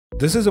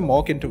This is a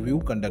mock interview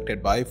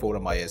conducted by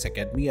ForumIAS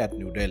Academy at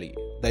New Delhi.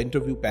 The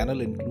interview panel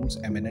includes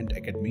eminent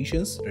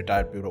academicians,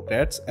 retired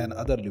bureaucrats, and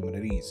other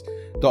luminaries.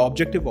 The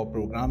objective of the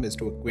program is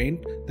to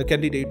acquaint the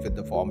candidate with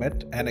the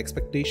format and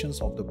expectations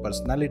of the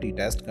personality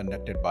test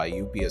conducted by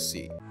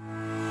UPSC.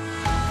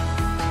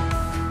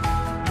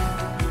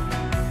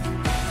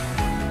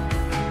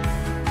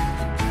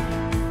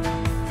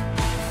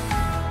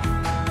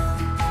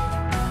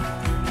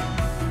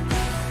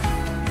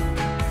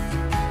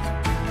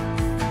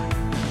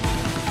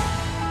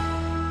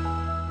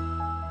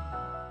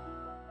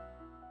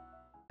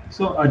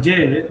 So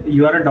Ajay,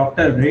 you are a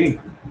doctor, right?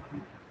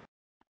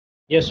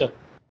 Yes, sir.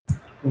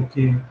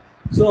 Okay.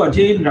 So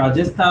Ajay, in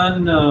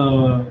Rajasthan,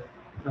 the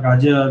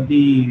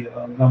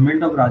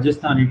government of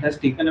Rajasthan, it has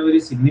taken a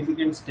very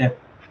significant step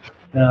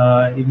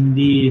in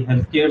the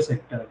healthcare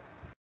sector.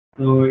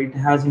 So it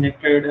has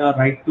enacted a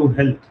right to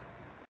health,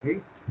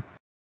 right?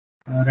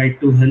 Right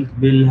to health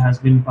bill has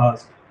been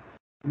passed.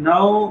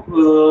 Now,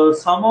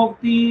 some of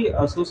the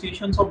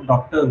associations of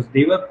doctors,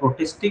 they were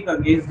protesting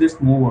against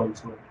this move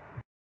also.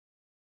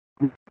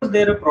 Was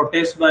there a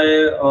protest by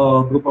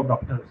a group of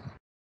doctors?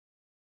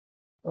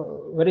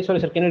 Very sorry,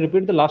 sir. Can you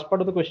repeat the last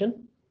part of the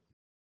question?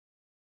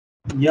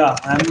 Yeah,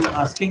 I'm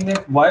asking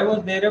that why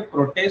was there a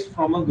protest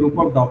from a group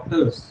of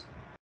doctors?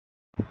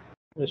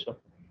 Yes, sir.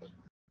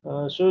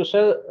 So,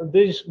 sir,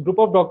 this group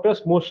of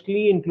doctors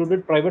mostly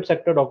included private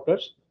sector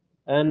doctors,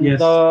 and Yes.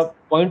 the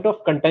point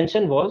of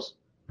contention was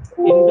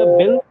in the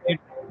bill.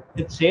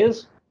 It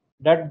says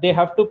that they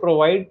have to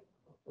provide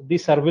the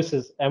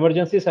services,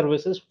 emergency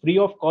services, free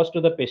of cost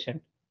to the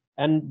patient,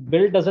 and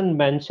bill doesn't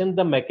mention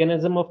the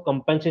mechanism of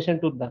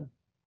compensation to them.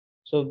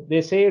 So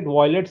they say it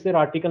violates their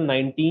Article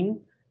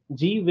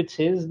 19G, which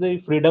says the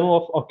freedom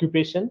of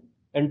occupation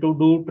and to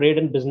do trade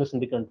and business in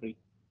the country.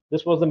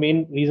 This was the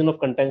main reason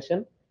of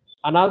contention.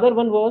 Another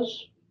one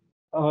was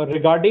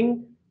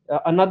regarding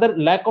another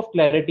lack of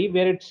clarity,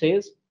 where it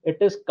says it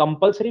is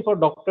compulsory for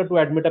doctor to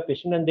admit a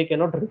patient and they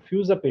cannot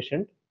refuse a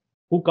patient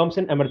who comes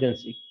in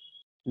emergency.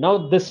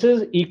 Now, this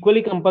is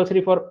equally compulsory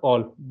for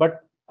all,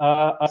 but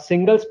a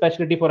single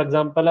specialty, for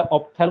example, an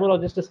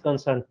ophthalmologist is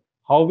concerned.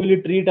 How will he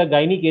treat a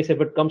gynae case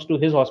if it comes to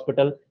his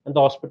hospital and the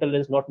hospital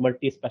is not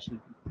multi-specialty?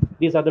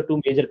 These are the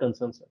two major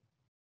concerns, sir.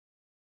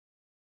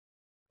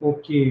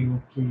 Okay.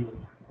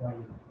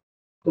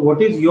 So what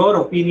is your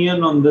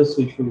opinion on this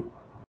issue?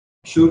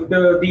 Should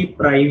the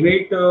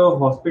private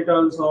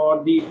hospitals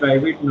or the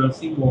private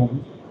nursing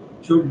homes,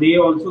 should they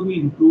also be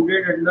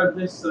included under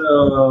this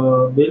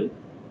bill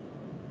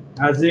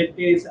as it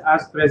is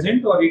as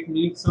present, or it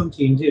needs some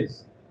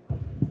changes?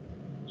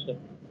 Sir,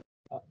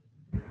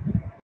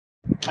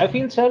 I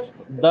feel, sir,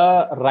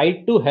 the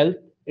right to health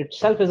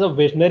itself is a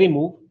visionary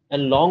move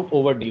and long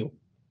overdue.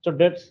 So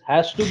that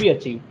has to be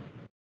achieved.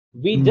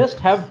 We just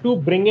have to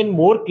bring in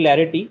more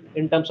clarity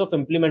in terms of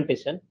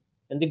implementation,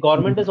 and the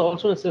government is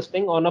also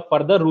insisting on a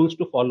further rules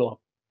to follow up.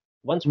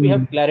 Once we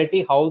have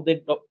clarity how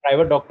the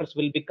private doctors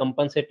will be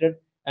compensated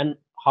and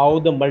how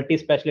the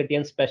multi-specialty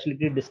and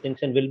specialty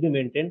distinction will be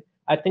maintained,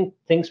 I think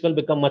things will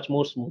become much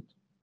more smooth.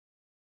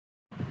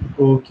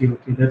 Okay,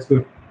 that's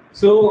good.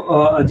 So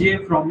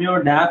Ajay, from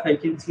your DAF, I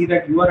can see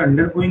that you are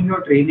undergoing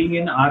your training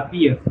in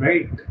RPF,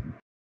 right?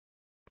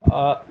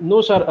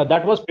 No, sir,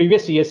 that was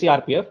previous CSC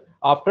RPF.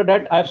 After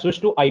that, I have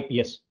switched to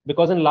IPS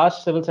because in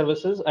last civil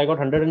services, I got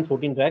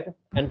 114 rank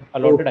and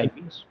allotted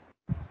IPS.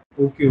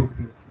 Okay.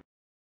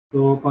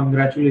 So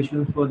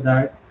congratulations for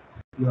that.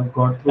 You have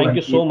got through. Thank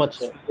you so much,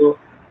 sir. So,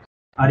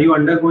 are you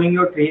undergoing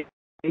your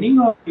training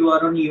or you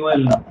are on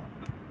EOL now?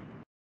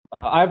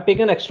 I have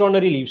taken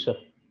extraordinary leave, sir.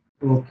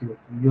 Okay.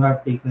 You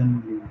have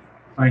taken leave.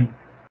 Fine.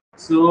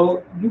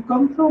 So you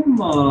come from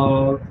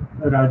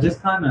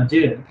Rajasthan,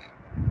 Ajay,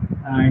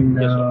 and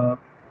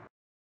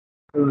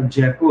Yes,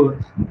 Jaipur.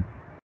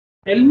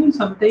 Tell me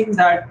something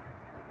that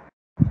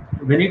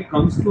when it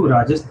comes to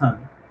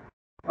Rajasthan,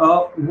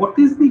 what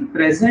is the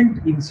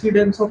present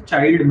incidence of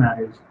child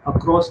marriage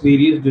across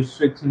various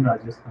districts in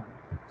Rajasthan?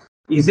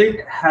 Is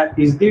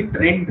the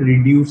trend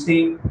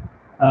reducing?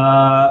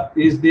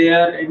 Is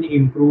there an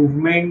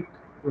improvement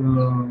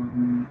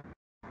in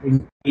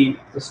the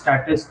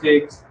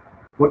statistics?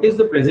 What is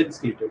the present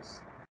status?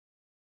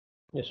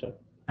 yes, sir.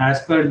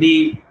 As per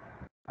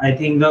I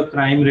think the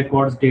crime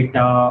records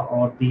data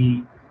or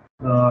the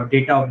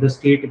data of the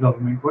state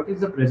government, what is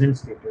the present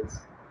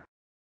status?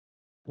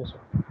 Yes,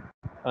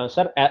 sir.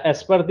 Sir,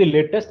 as per the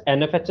latest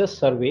NFHS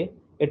survey,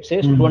 it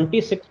says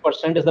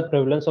 26% is the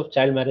prevalence of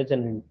child marriage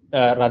in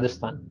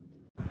Rajasthan.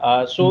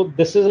 So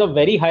this is a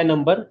very high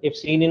number if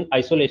seen in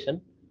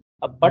isolation.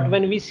 But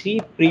when we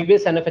see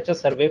previous NFHS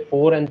survey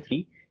 4 and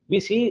 3, we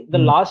see the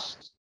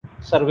last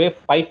survey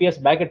 5 years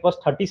back, it was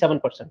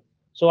 37%.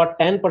 So a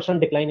 10%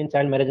 decline in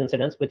child marriage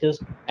incidence, which is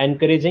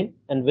encouraging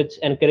and which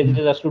encourages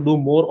us to do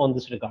more on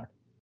this regard.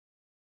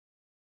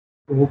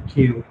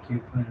 Okay,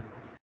 fine.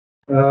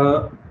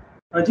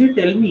 Ajay,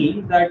 tell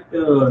me that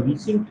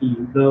recently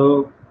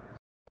the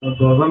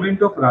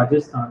government of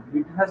Rajasthan,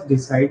 it has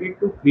decided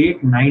to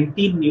create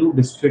 19 new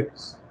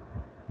districts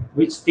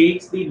which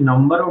takes the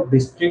number of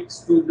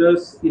districts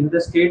in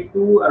the state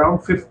to around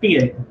 50, I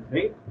think,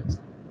 right?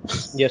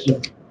 Yes,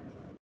 sir.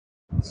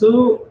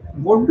 So,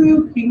 what do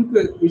you think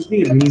is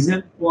the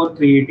reason for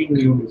creating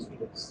new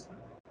districts?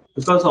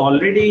 Because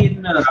already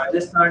in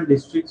Rajasthan,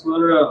 districts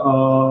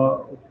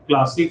were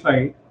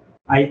classified.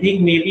 I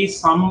think maybe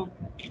some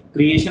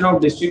creation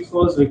of districts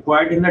was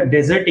required in the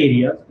desert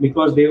areas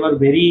because they were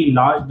very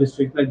large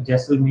districts like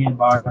Jaisalmer,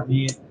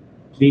 Bardhamer,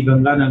 Sri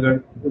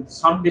Ganganagar.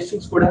 Some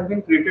districts could have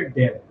been created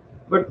there.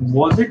 But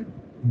was it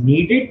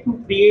needed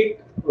to create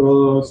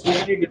so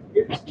many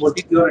districts? What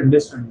is your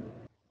understanding?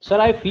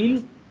 Sir, I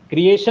feel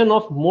creation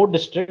of more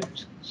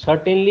districts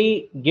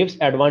certainly gives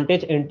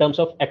advantage in terms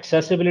of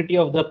accessibility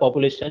of the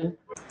population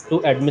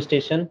to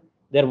administration.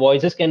 Their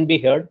voices can be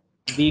heard.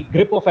 The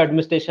grip of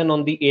administration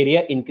on the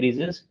area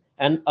increases,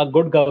 and a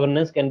good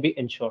governance can be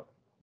ensured.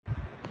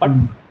 But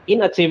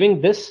in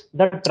achieving this,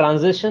 the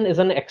transition is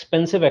an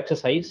expensive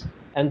exercise,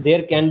 and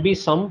there can be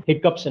some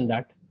hiccups in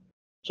that.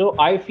 So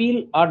I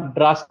feel a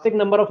drastic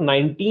number of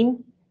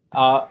 19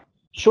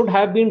 should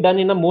have been done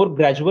in a more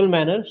gradual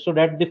manner so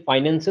that the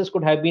finances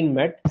could have been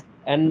met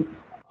and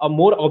a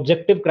more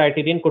objective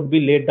criterion could be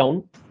laid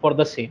down for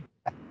the same.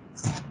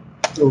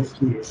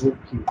 Okay,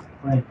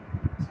 fine.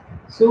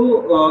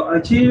 So,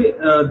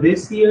 Ajay,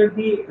 this year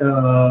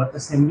the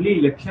assembly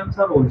elections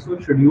are also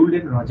scheduled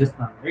in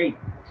Rajasthan, right?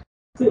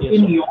 So, Yes,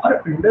 in sir.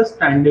 your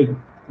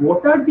understanding,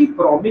 what are the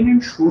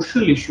prominent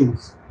social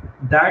issues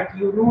that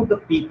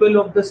the people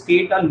of the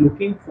state are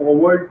looking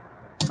forward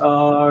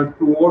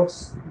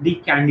towards the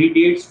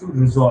candidates to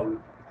resolve?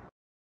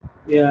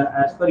 Yeah,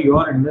 as per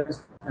your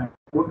understanding,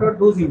 what are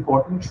those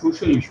important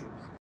social issues?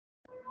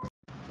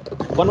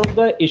 One of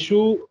the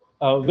issue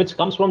which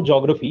comes from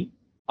geography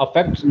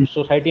affects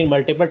society in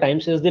multiple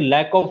times is the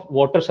lack of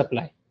water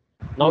supply.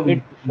 Now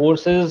it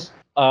forces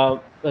a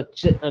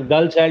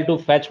girl child to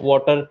fetch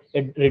water.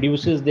 It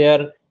reduces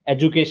their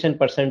education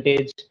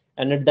percentage,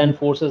 and it then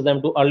forces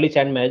them to early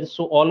child marriage.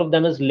 So all of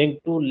them is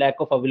linked to lack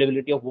of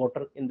availability of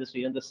water in this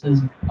region. This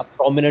is a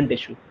prominent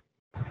issue.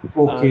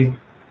 Okay.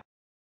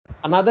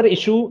 Another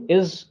issue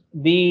is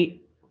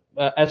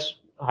as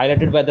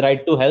highlighted by the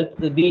right to health,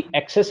 the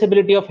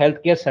accessibility of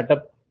healthcare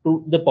setup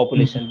to the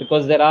population,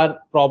 because there are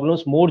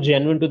problems more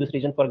genuine to this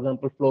region, for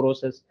example,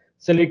 fluorosis,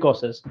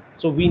 silicosis.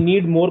 So we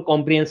need more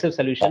comprehensive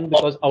solution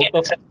because out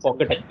of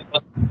pocket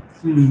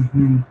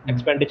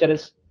expenditure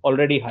is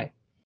already high.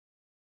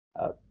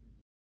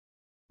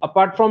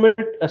 Apart from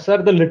it,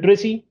 sir, the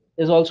literacy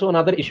is also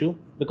another issue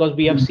because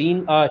we have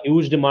seen a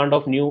huge demand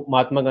of new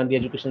Mahatma Gandhi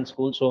education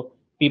schools. So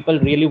people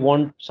really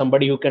want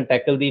somebody who can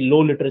tackle the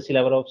low literacy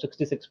level of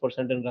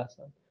 66% in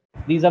Rajasthan.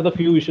 These are the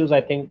few issues I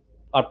think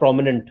are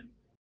prominent.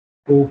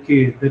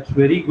 Okay, that's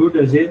very good,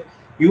 Ajay.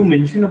 You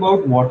mentioned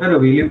about water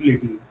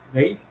availability,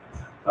 right?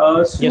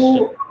 Yes,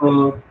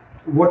 sir.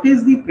 What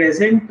is the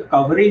present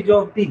coverage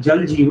of the Jal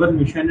Jeevan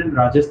Mission in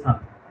Rajasthan?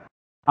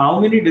 How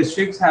many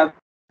districts have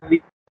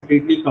been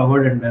completely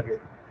covered under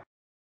it?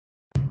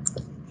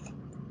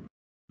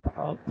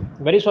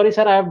 Very sorry,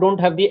 sir. Don't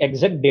have the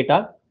exact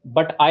data,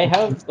 but I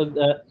have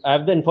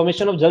the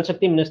information of Jal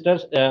Shakti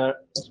Minister's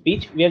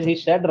speech where he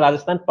said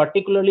Rajasthan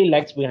particularly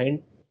lags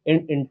behind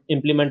in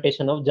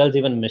implementation of Jal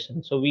Jeevan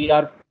Mission. So we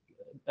are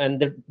at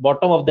the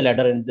bottom of the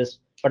ladder in this,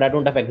 but I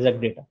don't have exact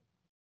data.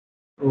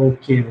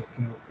 Okay,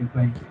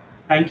 fine.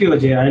 Thank you,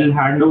 Ajay. I'll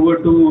hand over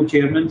to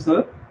Chairman,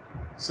 sir.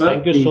 Sir,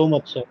 thank you please. so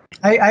much, sir.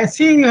 I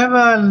see you have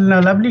a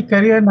lovely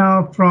career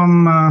now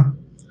from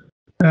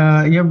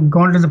you have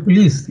gone to the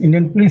police,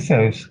 Indian Police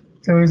Service.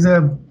 So it's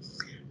a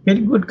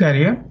very good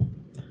career.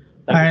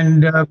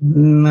 And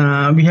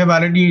we have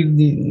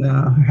already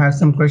had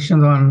some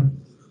questions on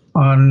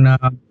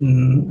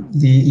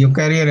your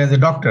career as a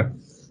doctor.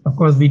 Of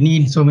course, we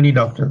need so many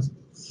doctors.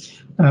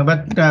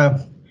 But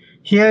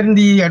here in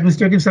the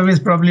administrative service,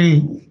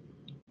 probably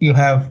you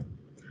have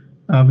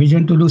a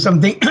vision to do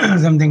something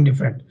something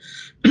different.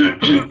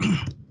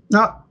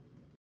 Now,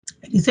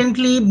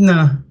 recently,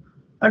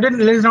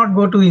 let's not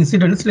go to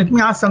incidents. Let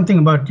me ask something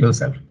about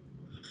yourself.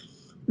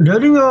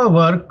 During your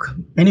work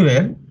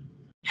anywhere,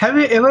 have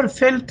you ever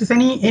felt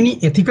any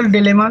ethical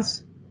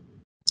dilemmas?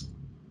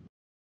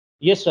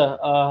 Yes, sir.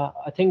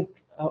 I think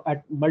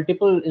at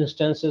multiple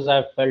instances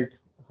I've felt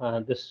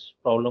this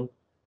problem.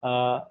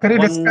 Can you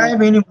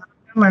describe any one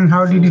of them and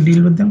how did you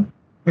deal with them?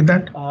 With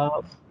that?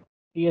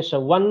 Yes, sir.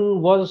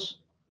 One was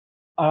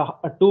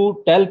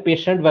to tell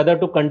patient whether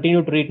to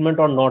continue treatment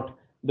or not,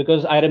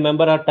 because I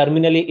remember a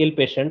terminally ill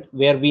patient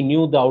where we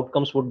knew the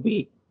outcomes would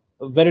be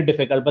very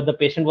difficult, but the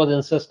patient was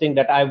insisting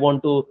that I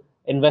want to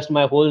invest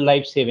my whole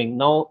life saving.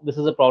 Now this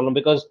is a problem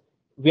because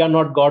we are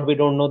not God, we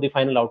don't know the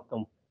final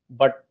outcome,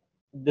 but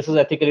this is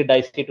ethically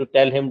dicey to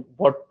tell him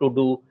what to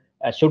do.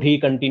 Should he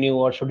continue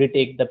or should he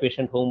take the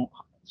patient home?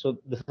 So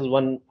this is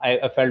one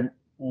I felt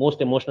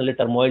most emotionally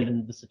turmoiled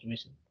in this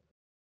situation.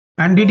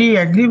 And did he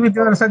agree with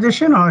your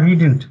suggestion or he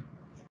didn't?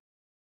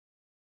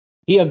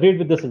 He agreed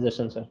with the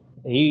suggestion, sir.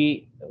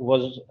 He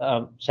was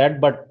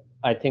sad, but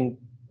I think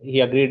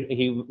he agreed.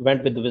 He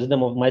went with the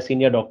wisdom of my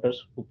senior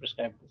doctors who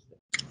prescribed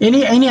this.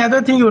 Any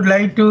other thing you would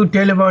like to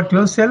tell about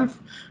yourself,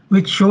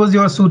 which shows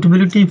your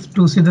suitability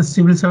to see the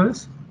civil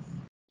service?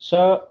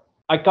 So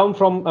I come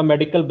from a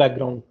medical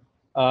background,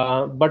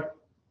 but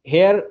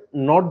here,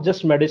 not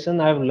just medicine,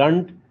 I've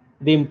learned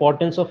the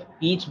importance of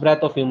each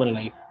breath of human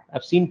life.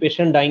 I've seen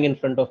patient dying in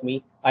front of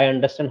me. I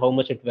understand how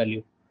much it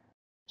value.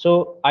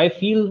 So I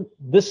feel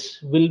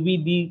this will be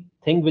the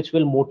thing which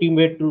will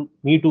motivate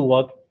me to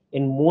work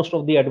in most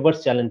of the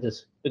adverse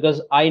challenges,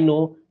 because I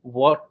know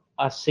what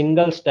a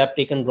single step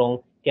taken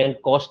wrong can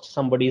cost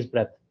somebody's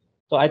breath.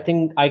 So I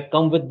think I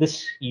come with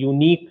this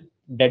unique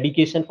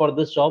dedication for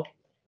this job.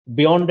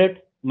 Beyond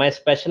it, my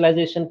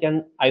specialization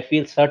can, I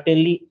feel,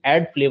 certainly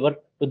add flavor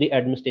to the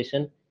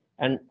administration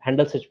and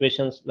handle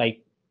situations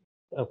like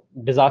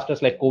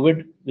disasters like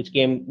COVID, which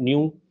came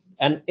new,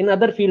 and in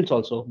other fields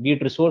also, be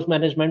it resource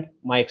management,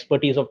 my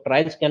expertise of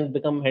trials can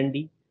become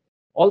handy.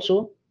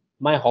 Also,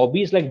 my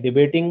hobbies like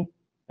debating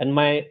and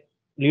my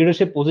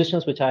leadership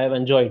positions, which I have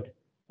enjoyed,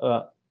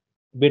 uh,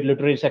 be it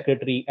literary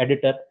secretary,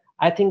 editor,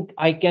 I think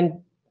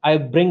I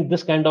bring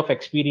this kind of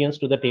experience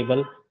to the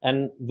table,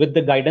 and with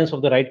the guidance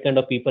of the right kind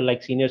of people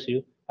like seniors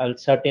you, I'll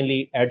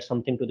certainly add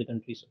something to the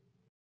country. So.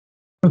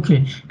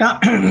 Okay. Now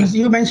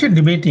you mentioned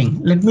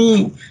debating. Let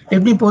me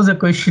pose a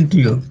question to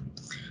you.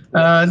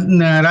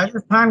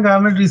 Rajasthan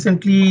government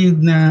recently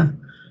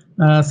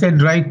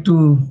said right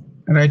to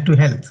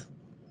health.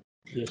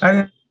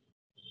 Yes.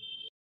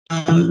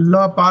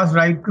 Law passed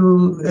right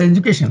to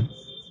education,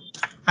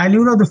 and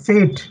you know the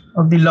fate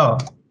of the law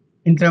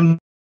in terms.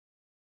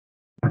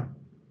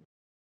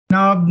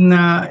 Now,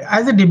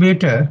 as a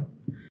debater,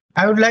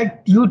 I would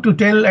like you to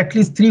tell at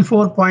least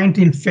 3-4 points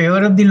in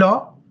favor of the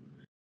law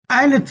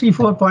and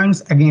 3-4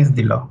 points against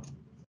the law.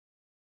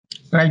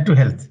 Right to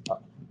health.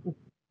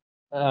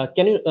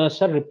 Can you,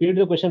 sir, repeat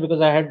the question, because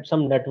I had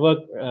some network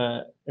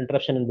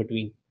interruption in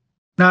between.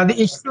 Now,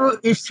 the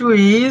issue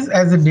is,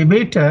 as a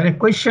debater, a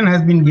question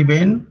has been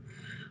given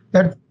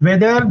that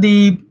whether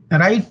the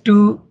right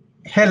to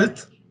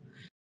health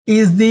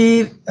is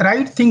the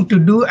right thing to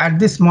do at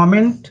this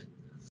moment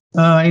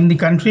in the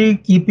country,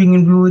 keeping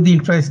in view the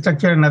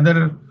infrastructure and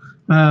other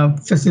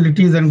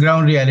facilities and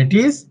ground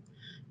realities.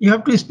 You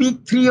have to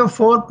speak 3 or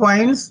 4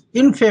 points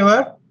in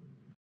favor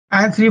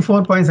and 3 or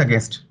 4 points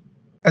against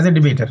as a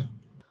debater.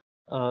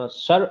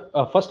 Sir,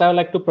 first I would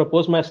like to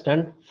propose my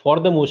stand for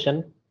the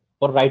motion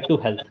for right to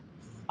health.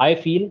 I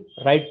feel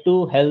right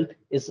to health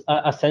is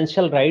an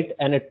essential right,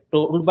 and it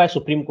told by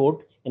Supreme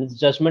Court in its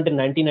judgment in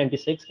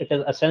 1996. It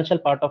is essential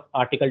part of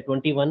Article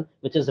 21,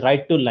 which is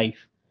right to life,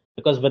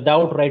 because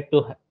without right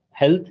to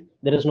health,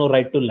 there is no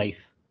right to life.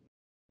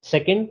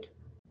 Second,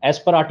 as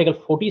per Article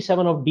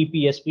 47 of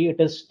DPSP, it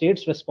is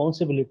state's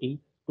responsibility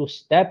to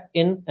step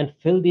in and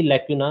fill the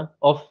lacuna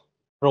of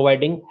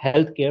providing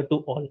health care to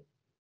all.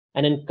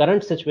 And in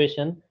current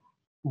situation,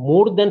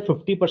 more than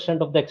 50%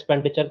 of the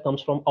expenditure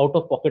comes from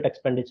out-of-pocket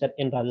expenditure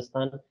in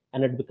Rajasthan,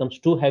 and it becomes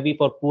too heavy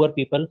for poor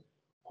people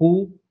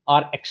who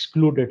are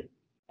excluded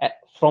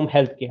from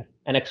healthcare.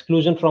 And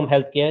exclusion from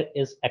healthcare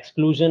is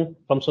exclusion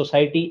from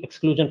society,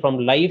 exclusion from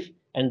life,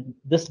 and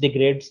this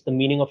degrades the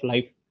meaning of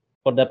life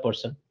for that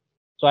person.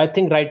 So I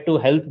think right to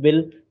health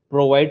bill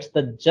provides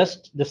the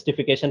just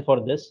justification for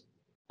this.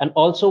 And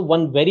also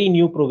one very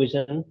new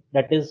provision,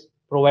 that is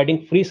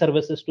providing free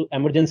services to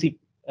emergency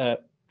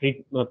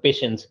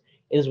patients,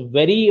 is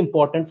very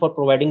important for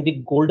providing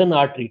the golden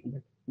hour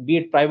treatment, be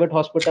it private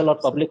hospital or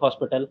public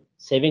hospital.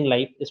 Saving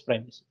life is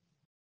primacy.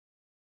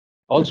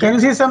 Also, can you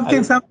say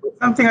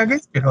something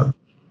against it all?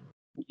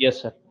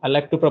 Yes, sir. I'd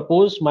like to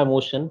propose my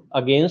motion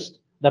against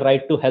the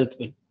right to health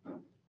bill.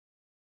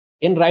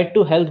 In right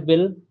to health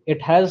bill,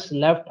 it has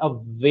left a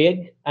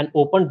vague and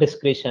open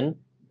discretion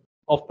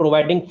of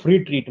providing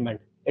free treatment.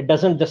 It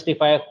doesn't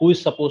justify who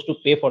is supposed to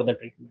pay for the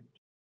treatment.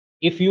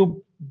 If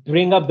you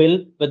bring a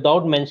bill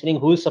without mentioning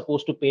who is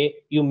supposed to pay,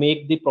 you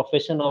make the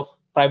profession of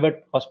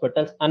private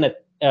hospitals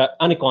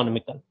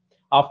uneconomical.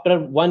 After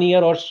 1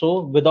 year or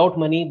so, without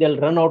money, they'll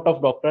run out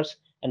of doctors,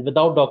 and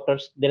without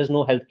doctors, there is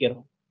no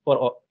healthcare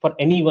for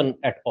anyone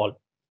at all.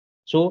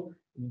 So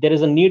there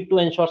is a need to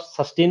ensure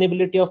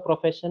sustainability of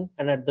profession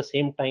and at the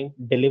same time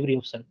delivery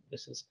of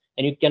services.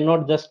 And you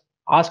cannot just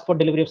ask for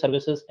delivery of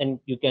services and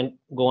you can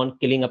go on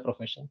killing a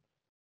profession.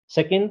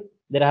 Second,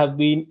 there have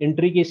been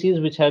intricacies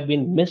which have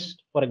been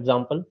missed. For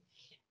example,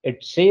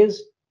 it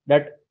says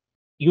that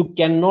you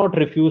cannot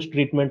refuse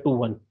treatment to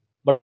one.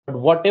 But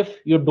what if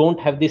you don't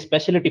have the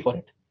specialty for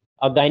it?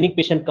 A gynec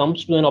patient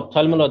comes to an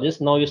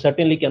ophthalmologist. Now you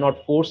certainly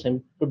cannot force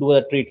him to do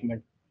a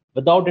treatment.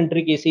 Without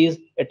intricacies,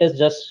 it is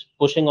just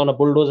pushing on a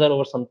bulldozer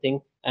or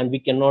something, and we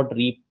cannot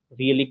reap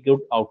really good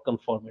outcome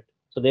from it.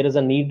 So there is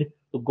a need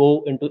to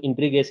go into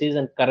intricacies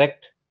and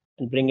correct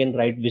and bring in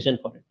right vision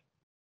for it.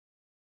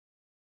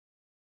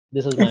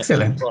 This is my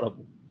excellent.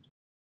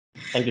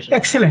 Thank you, sir.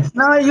 Excellent.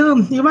 Now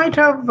you might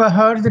have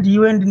heard that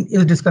UN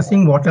is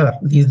discussing water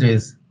these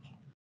days,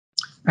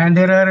 and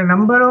there are a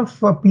number of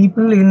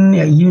people in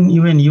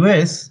even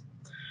US.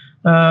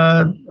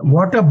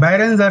 Water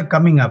barons are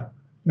coming up.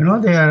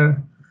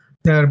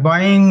 They are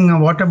buying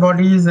water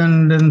bodies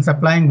and then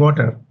supplying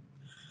water.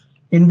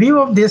 in view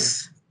of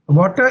this,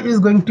 water is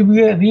going to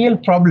be a real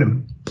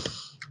problem,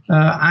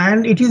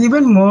 and it is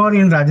even more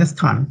in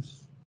Rajasthan.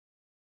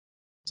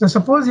 So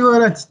suppose you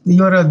are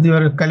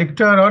a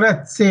collector or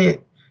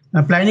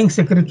a planning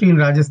secretary in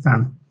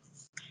Rajasthan.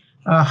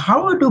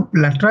 How to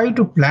try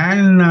to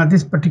plan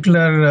this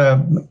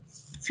particular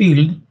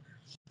field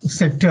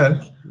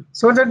sector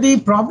so that the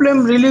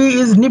problem really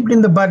is nipped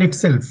in the bud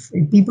itself?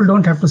 People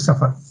don't have to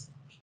suffer.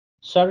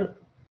 Sir,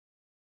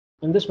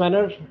 in this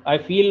manner, I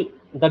feel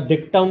the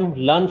dictum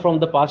 "learn from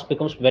the past"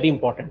 becomes very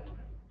important,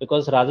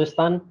 because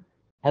Rajasthan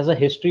has a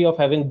history of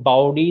having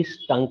Baudis,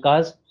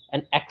 Tankas,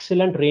 an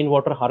excellent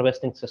rainwater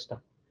harvesting system.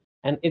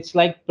 And it's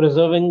like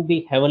preserving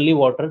the heavenly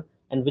water,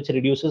 and which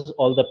reduces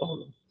all the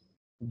problems.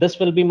 This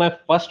will be my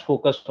first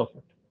focus of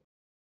it.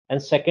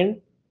 And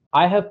second,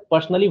 I have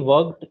personally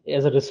worked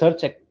as a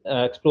research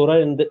explorer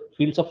in the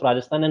fields of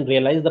Rajasthan and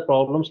realized the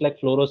problems like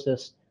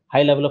fluorosis,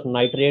 high level of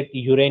nitrate,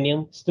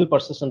 uranium still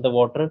persist in the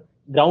water,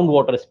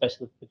 groundwater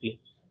specifically.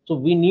 So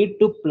we need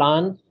to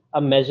plan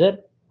a measure.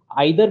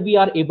 Either we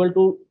are able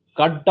to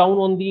cut down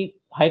on the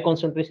high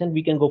concentration,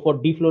 we can go for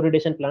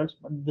defluoridation plants,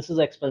 but this is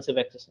an expensive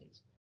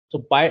exercise. So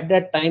by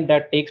that time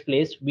that takes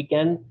place, we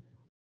can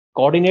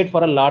coordinate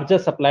for a larger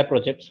supply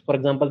projects. For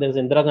example, there is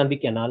Indira Gandhi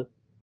Canal.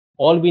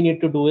 All we need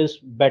to do is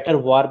better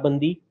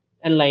warbandi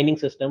and lining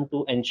system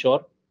to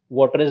ensure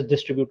water is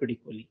distributed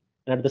equally.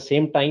 And at the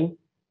same time,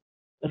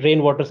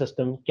 rainwater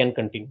system can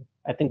continue.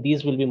 I think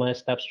these will be my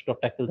steps to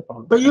tackle the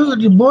problem.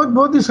 So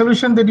both the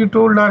solutions that you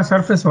told are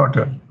surface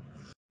water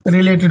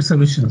related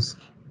solutions.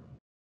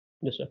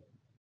 Yes, sir.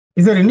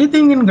 Is there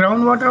anything in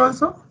groundwater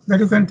also that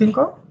you can think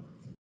of?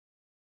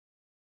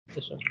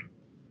 Yes,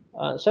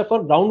 sir. Sir, for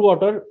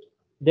groundwater,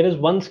 there is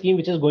one scheme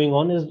which is going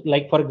on, is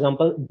like, for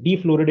example,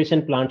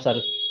 defluoridation plants are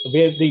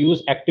where they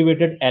use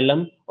activated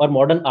alum or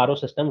modern RO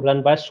system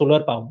run by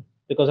solar power,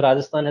 because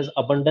Rajasthan has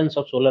abundance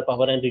of solar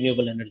power and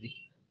renewable energy.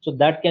 So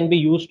that can be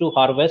used to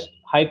harvest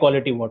high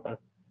quality water.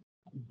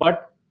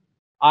 But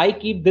I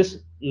keep this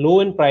low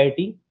in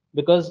priority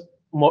because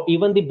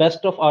even the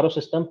best of RO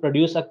system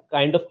produce a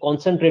kind of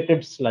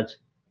concentrated sludge,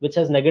 which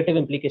has negative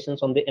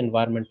implications on the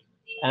environment.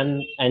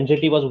 And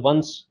NJT was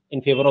once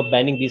in favor of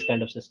banning these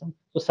kind of systems.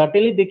 So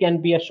certainly they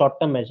can be a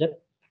short-term measure,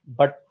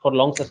 but for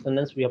long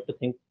sustenance, we have to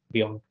think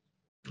beyond.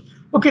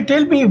 Okay,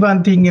 tell me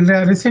one thing.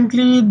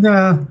 Recently,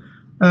 there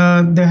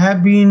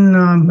have been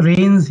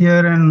rains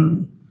here,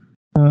 and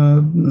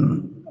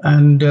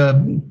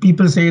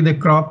people say the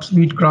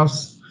wheat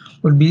crops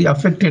would be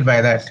affected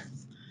by that.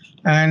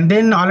 And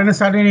then all of a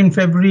sudden in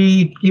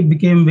February, it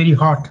became very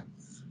hot.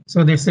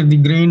 So they said the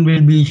grain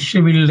will be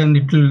shriveled and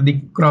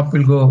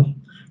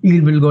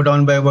yield will go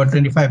down by about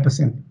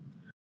 25%.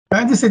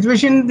 In this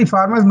situation, the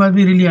farmers must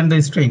be really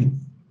under strain.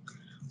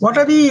 What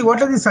are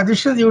the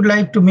suggestions you would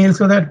like to make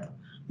so that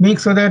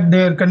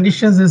their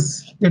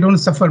conditions they don't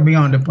suffer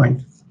beyond a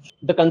point?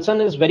 The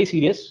concern is very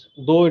serious,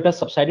 though it has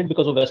subsided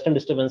because of western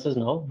disturbances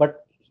now,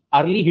 but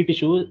early heat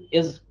issue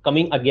is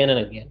coming again and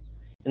again.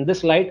 In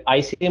this light,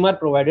 ICMR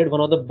provided one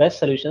of the best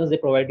solutions. They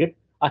provided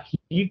a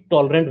heat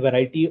tolerant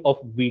variety of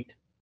wheat,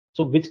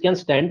 so which can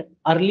stand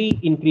early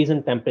increase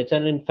in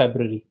temperature in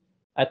February.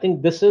 I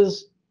think this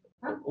is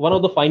one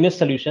of the finest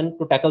solutions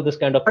to tackle this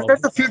kind of problem.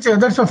 But that's the future.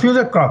 That's for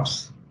future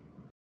crops.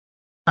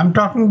 I'm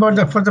talking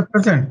about for the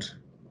present,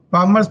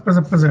 farmers for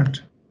the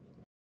present.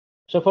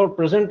 So for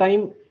present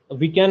time,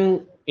 we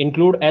can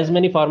include as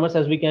many farmers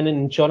as we can in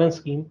insurance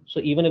scheme. So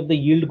even if the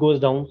yield goes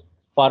down,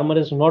 farmer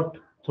is not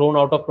thrown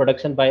out of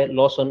production by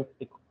loss on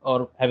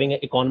or having an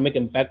economic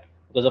impact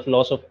because of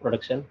loss of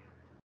production.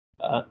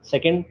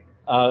 Second,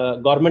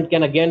 government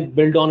can again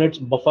build on its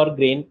buffer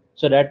grain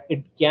so that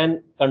it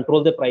can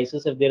control the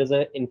prices if there is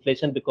an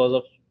inflation because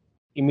of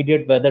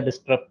immediate weather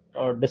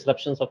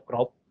disruptions of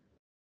crop.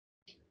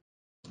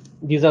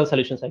 These are the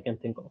solutions I can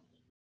think of.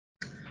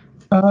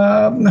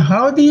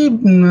 How the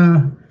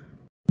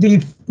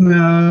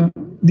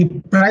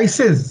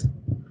prices,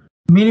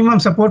 minimum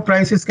support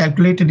price is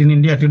calculated in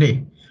India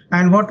today,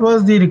 and what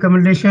was the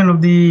recommendation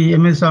of the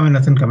MS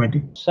Swaminathan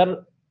committee?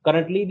 Sir,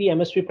 currently the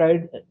MSP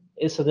price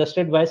is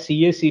suggested by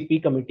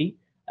CACP committee,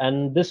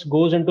 and this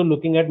goes into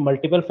looking at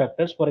multiple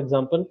factors. For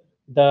example,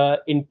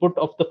 the input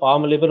of the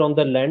farm labor on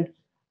the land,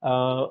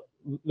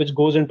 which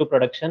goes into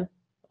production,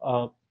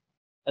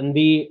 and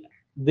the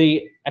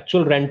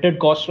actual rented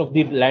cost of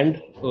the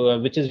land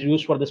which is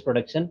used for this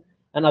production,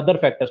 and other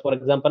factors. For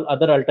example,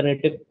 other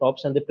alternative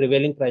crops and the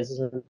prevailing prices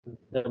in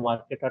the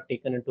market are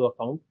taken into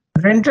account.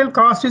 Rental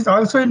cost is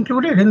also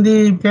included in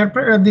the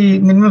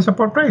minimum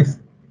support price,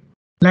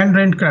 land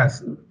rent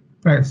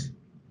price.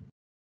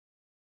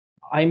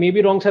 I may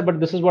be wrong, sir, but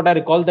this is what I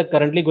recall, that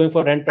currently going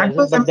for rent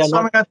prices. That was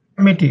MS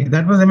committee.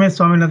 That was MS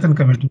Swaminathan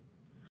committee.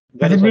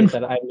 Very sorry,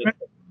 sir.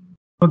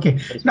 Okay.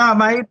 Now,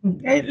 a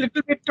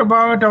little bit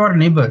about our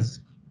neighbors.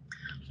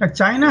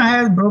 China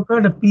has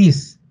brokered a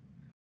peace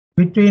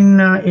between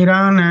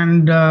Iran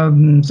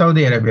and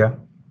Saudi Arabia.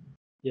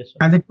 Yes, sir.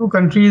 And the two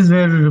countries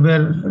were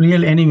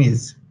real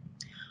enemies.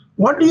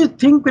 What do you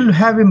think will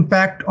have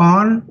impact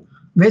on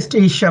West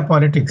Asia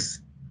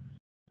politics,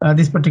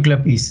 this particular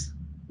peace?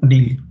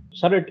 deal?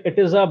 Sir, it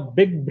is a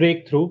big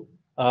breakthrough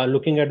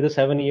looking at the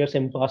 7 years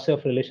impasse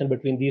of relation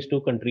between these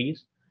two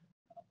countries,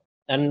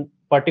 and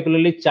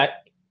particularly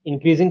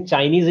increasing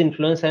Chinese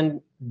influence and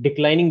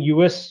declining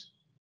US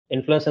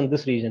influence in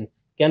this region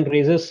can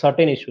raise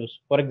certain issues.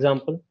 For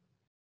example,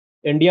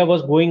 India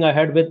was going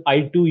ahead with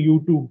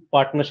I2U2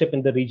 partnership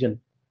in the region.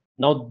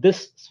 Now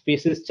this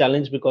faces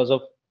challenge because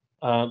of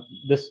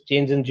this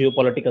change in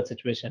geopolitical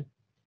situation.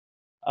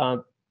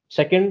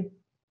 Second,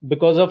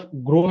 because of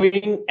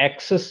growing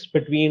axis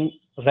between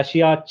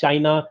Russia,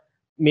 China,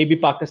 maybe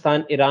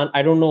Pakistan, Iran,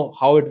 I don't know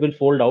how it will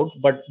fold out,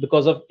 but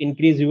because of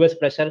increased US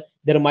pressure,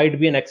 there might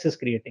be an axis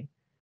creating.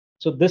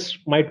 So this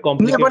might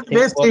complicate about the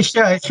West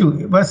Asia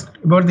issue.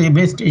 About the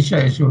West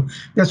Asia issue.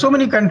 There are so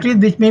many countries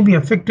which may be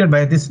affected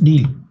by this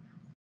deal.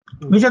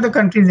 Which are the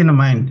countries in the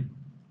mind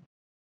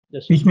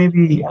which may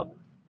be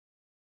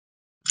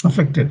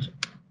affected?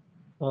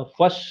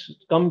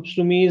 First comes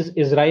to me is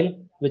Israel,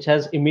 which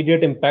has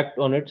immediate impact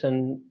on it,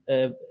 and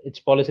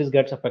its policies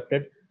gets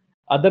affected.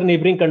 Other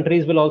neighboring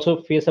countries will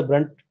also face a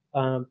brunt,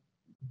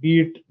 be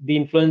it the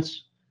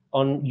influence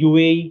on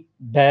UAE,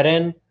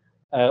 Bahrain,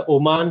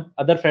 Oman,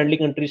 other friendly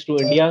countries to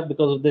India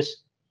because of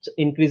this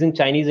increasing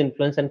Chinese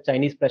influence and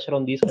Chinese pressure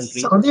on these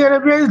countries. Saudi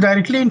Arabia is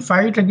directly in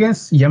fight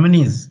against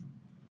Yemenis.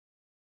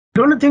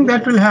 Don't you think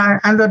that will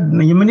have, and the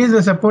Yemenis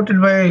are supported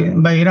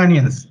by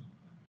Iranians?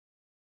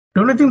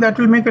 Don't you think that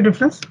will make a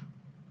difference?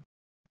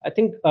 I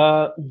think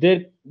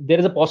there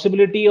is a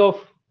possibility of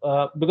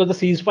because the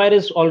ceasefire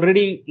is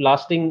already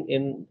lasting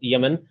in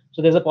Yemen,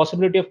 so there's a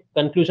possibility of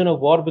conclusion of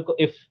war because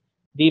if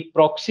the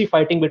proxy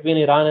fighting between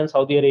Iran and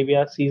Saudi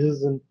Arabia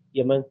ceases in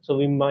Yemen, so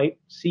we might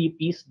see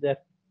peace there.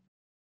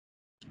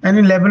 And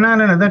in Lebanon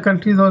and other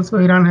countries also,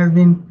 Iran has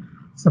been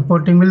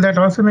supporting. Will that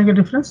also make a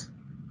difference?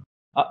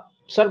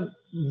 Sir,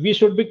 we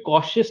should be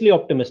cautiously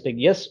optimistic.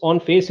 Yes, on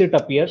face it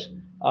appears,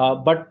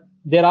 but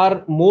there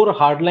are more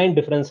hardline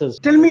differences.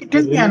 Tell me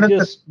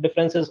another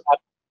differences.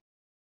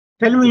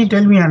 Tell me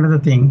another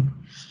thing.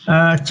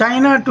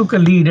 China took a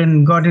lead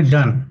and got it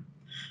done.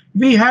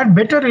 We had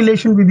better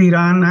relations with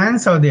Iran and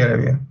Saudi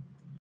Arabia.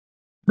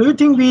 Do you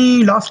think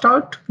we lost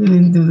out? We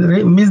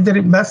missed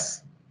the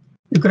bus?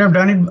 We could have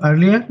done it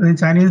earlier than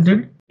Chinese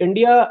did.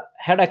 India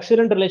had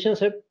excellent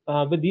relationship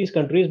with these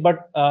countries,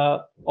 but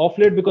of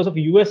late because of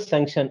US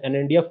sanction and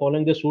India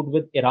following the suit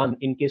with Iran,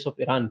 in case of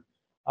Iran,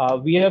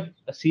 we have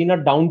seen a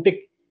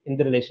downtick in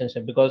the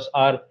relationship because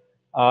our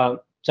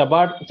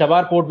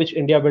Chabar port, which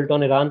India built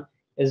on Iran,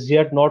 is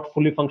yet not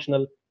fully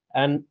functional,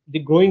 and the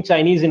growing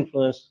Chinese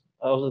influence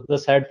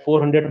this had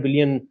 400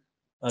 billion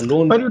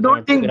loan. But you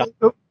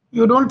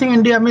don't think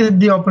India missed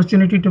the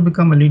opportunity to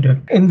become a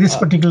leader in this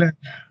particular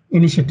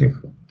initiative?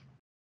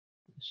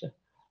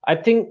 I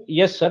think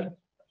yes, sir.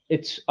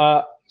 It's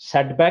a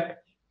setback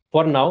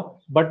for now,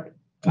 but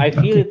I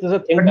feel it is a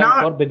thing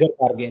for bigger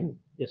bargain.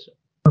 Yes, sir.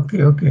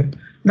 Okay.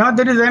 Now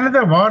there is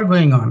another war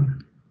going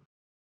on.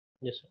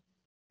 Yes, sir.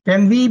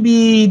 Can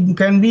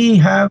we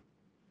have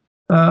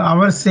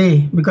our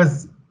say?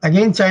 Because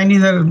again,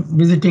 Chinese are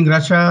visiting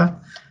Russia,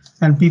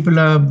 and people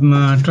are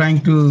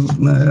trying to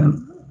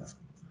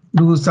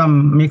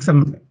make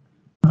some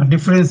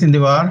difference in the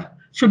war.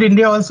 Should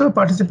India also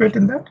participate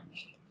in that?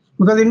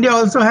 Because India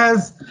also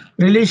has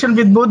relation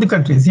with both the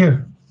countries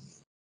here.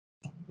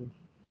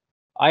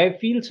 I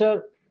feel,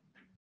 sir,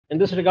 in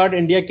this regard,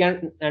 India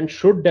can and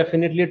should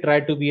definitely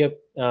try to be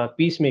a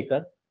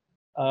peacemaker,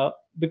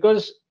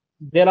 because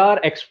there are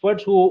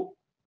experts who,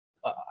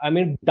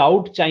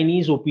 doubt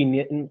Chinese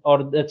opinion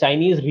or the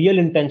Chinese real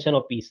intention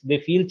of peace. They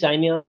feel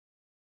China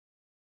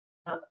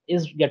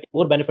is getting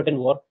more benefit in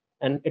war,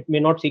 and it may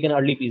not seek an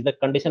early peace. The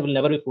condition will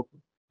never be fruitful.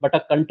 But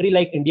a country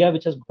like India,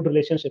 which has good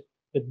relationship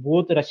with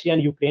both Russia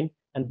and Ukraine,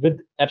 and with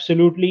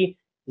absolutely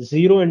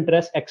zero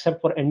interest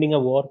except for ending a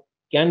war,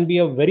 can be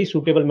a very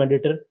suitable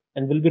mediator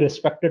and will be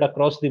respected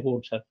across the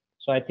board, sir.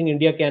 So I think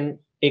India can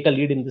take a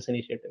lead in this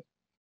initiative.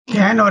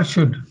 Can or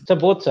should? So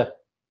both, sir.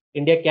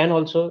 India can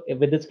also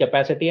with its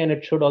capacity, and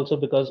it should also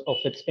because of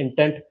its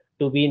intent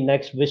to be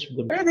next wish.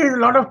 There is a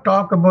lot of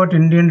talk about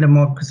Indian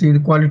democracy, the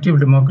quality of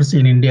democracy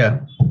in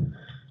India.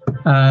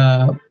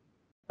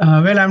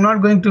 Well, I'm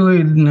not going to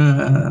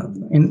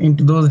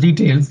into those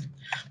details,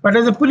 but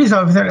as a police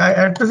officer,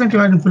 at present you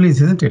are in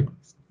police, isn't it?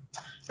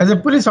 As a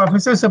police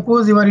officer,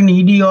 suppose you are in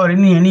ED or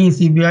any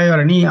CBI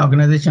or any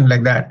organization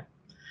like that,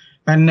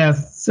 and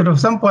sort of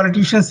some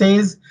politician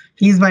says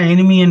he's my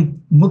enemy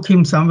and book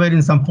him somewhere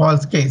in some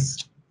false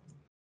case.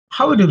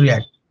 How would you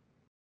react?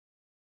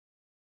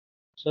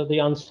 So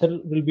the answer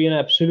will be an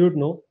absolute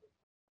no.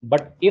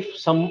 But if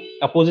some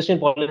opposition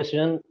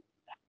politician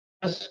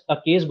has a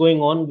case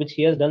going on which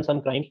he has done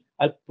some crime,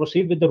 I'll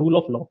proceed with the rule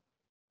of law.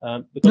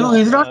 No,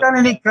 he's not done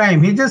any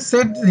crime. He just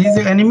said he's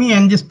an enemy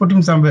and just put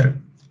him somewhere.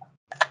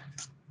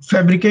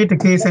 Fabricate a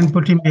case and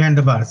put him behind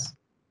the bars.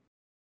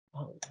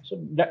 So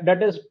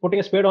that is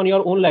putting a spade on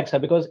your own leg, sir,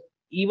 because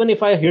even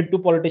if I heed to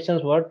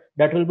politicians' word,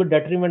 that will be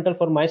detrimental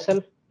for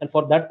myself and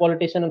for that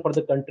politician and for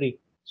the country.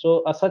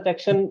 So such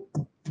action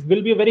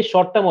will be very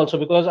short term also,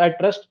 because I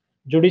trust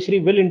judiciary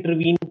will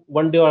intervene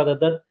one day or the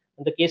other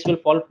and the case will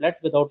fall flat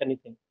without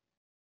anything.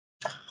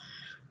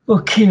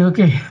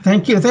 Okay.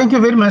 Thank you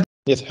very much.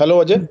 Yes.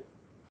 Hello, Ajay.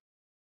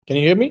 Can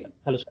you hear me?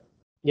 Hello, sir.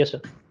 Yes,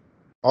 sir.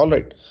 All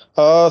right.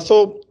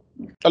 So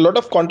a lot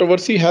of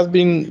controversy has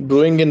been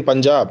brewing in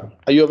Punjab.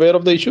 Are you aware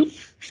of the issue?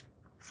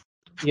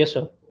 Yes,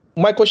 sir.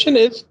 My question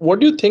is, what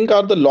do you think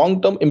are the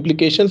long-term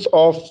implications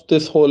of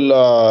this whole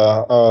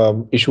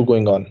issue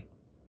going on?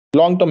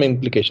 Long-term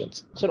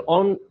implications. Sir,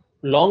 on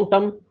long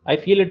term, I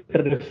feel it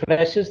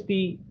refreshes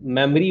the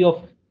memory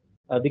of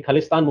the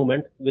Khalistan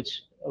movement,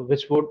 which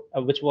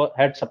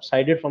had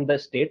subsided from the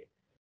state.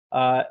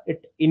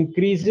 It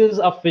increases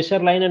a fissure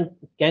line and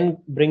can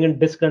bring in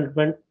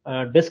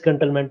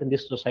discontentment in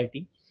this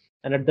society,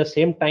 and at the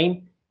same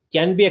time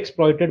can be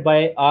exploited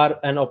by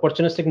an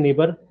opportunistic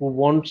neighbor who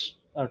wants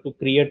to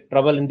create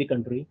trouble in the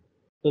country.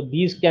 So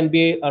these can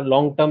be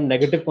long-term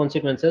negative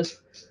consequences,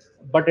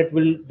 but it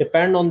will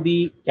depend on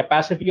the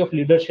capacity of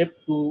leadership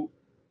to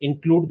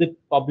include the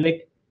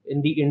public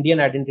in the Indian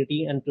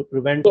identity and to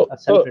prevent a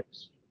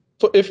self-interest.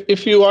 So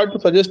if you are to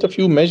suggest a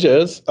few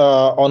measures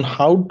on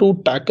how to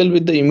tackle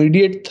with the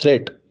immediate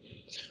threat,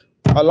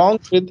 along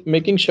with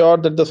making sure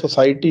that the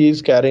society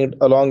is carried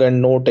along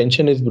and no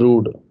tension is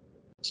brewed,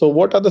 so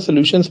what are the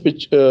solutions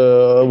which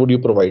would you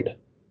provide?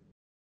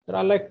 Sir,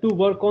 I like to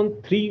work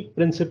on three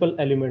principal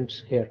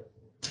elements here.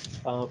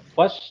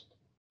 First,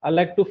 I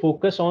like to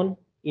focus on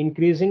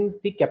increasing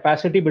the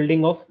capacity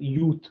building of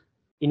youth,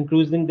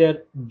 increasing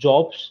their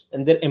jobs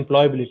and their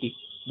employability,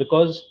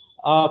 because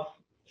a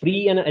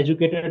free and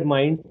educated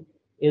mind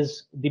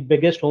is the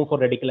biggest home for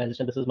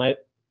radicalization. This is my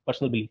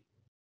personal belief.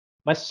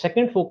 My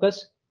second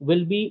focus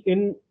will be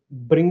in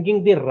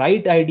bringing the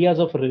right ideas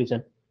of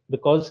religion,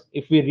 because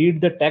if we read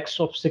the text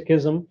of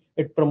Sikhism,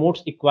 it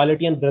promotes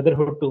equality and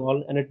brotherhood to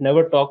all, and it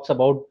never talks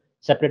about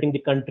separating the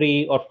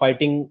country or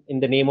fighting in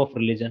the name of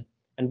religion.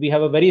 And we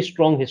have a very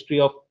strong history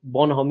of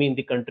bonhomie in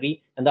the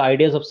country and the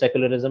ideas of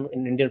secularism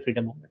in Indian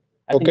freedom movement.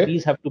 I think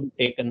these have to be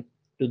taken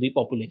to the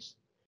populace.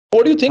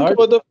 What do you think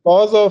about the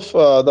cause of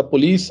the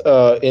police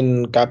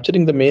in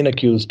capturing the main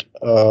accused?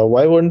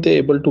 Why weren't they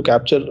able to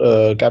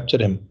capture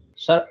him?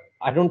 Sir,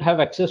 I don't have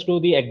access to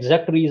the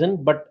exact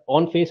reason, but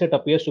on face it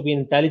appears to be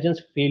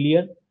intelligence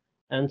failure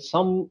and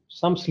some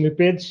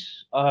slippage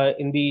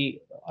in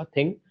the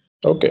thing.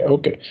 Okay.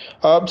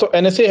 So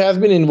NSA has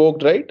been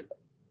invoked, right?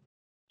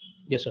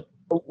 Yes, sir.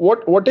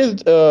 What is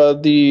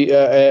the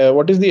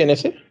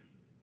NSA?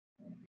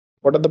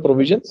 What are the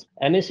provisions?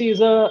 NSA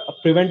is a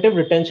preventive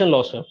retention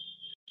law, sir.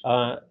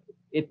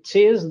 It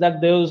says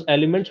that those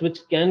elements which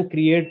can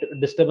create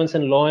disturbance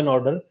in law and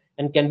order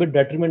and can be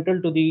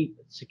detrimental to the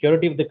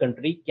security of the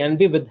country can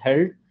be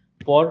withheld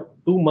for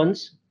 2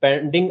 months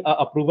pending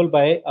approval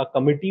by a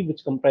committee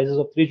which comprises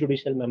of 3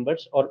 judicial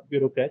members or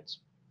bureaucrats,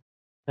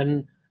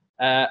 and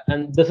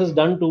this is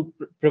done to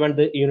prevent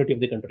the unity of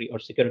the country or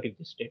security of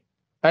the state.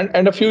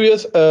 And a few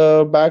years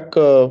back,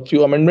 a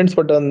few amendments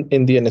were done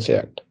in the NSA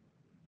Act.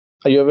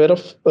 Are you aware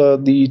of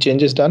the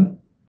changes done?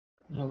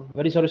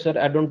 Very sorry, sir.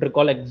 I don't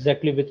recall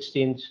exactly which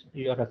change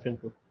you are referring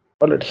to.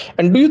 All right.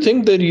 And do you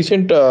think the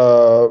recent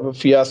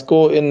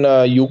fiasco in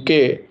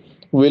UK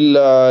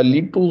will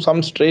lead to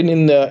some strain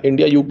in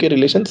India-UK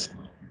relations?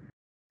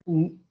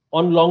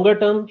 On longer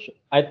terms,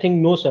 I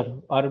think no, sir.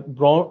 Our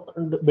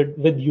bond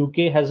with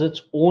UK has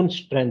its own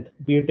strength,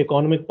 be it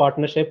economic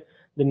partnership,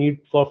 the need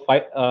for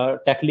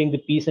tackling the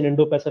peace in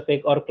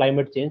Indo-Pacific or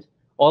climate change.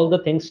 All the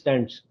things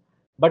stands.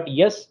 But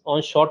yes,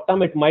 on short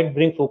term, it might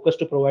bring focus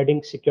to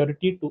providing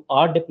security to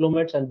our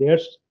diplomats and their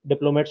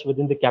diplomats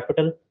within the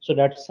capital, so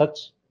that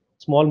such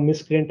small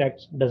miscreant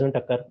acts doesn't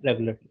occur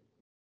regularly.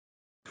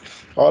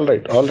 All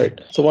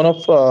right. So one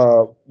of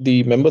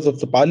the members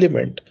of the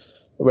parliament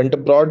went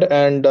abroad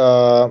and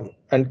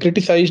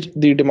criticized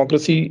the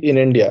democracy in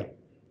India.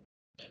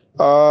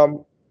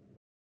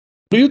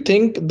 Do you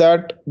think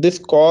that this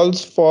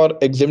calls for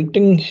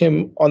exempting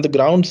him on the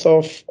grounds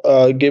of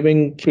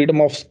giving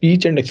freedom of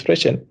speech and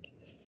expression?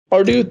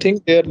 Or do you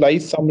think there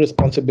lies some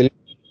responsibility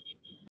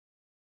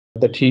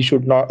that he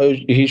should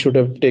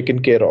have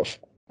taken care of?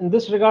 In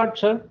this regard,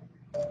 sir,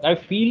 I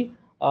feel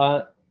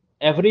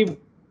every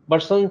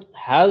person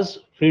has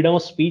freedom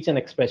of speech and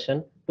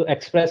expression to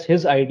express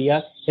his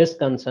idea, his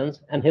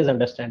concerns, and his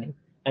understanding,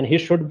 and he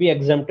should be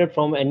exempted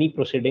from any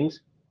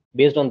proceedings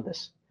based on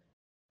this.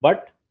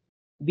 But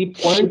the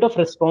point of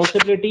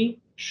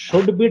responsibility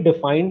should be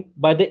defined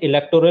by the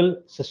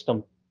electoral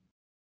system.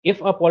 If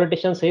a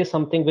politician says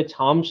something which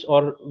harms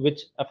or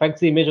which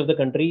affects the image of the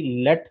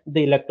country, let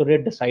the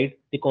electorate decide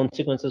the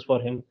consequences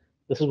for him.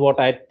 This is what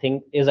I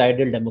think is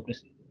ideal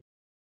democracy.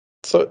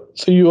 So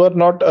you are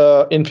not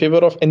in favor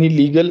of any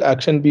legal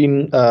action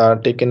being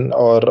taken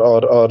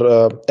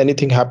or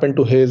anything happened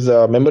to his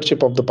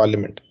membership of the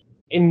parliament?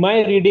 In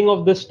my reading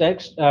of this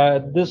text,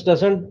 this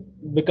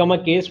doesn't become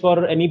a case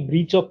for any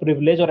breach of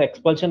privilege or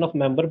expulsion of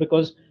member,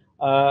 because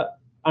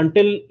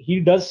until he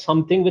does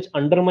something which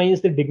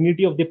undermines the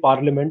dignity of the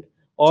parliament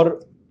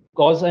or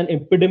cause an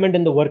impediment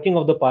in the working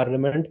of the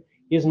parliament,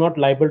 he is not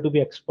liable to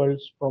be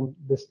expelled from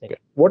this thing.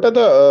 What are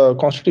the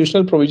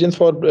constitutional provisions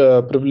for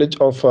privilege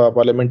of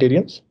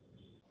parliamentarians?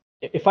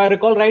 If I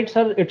recall right,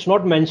 sir, it's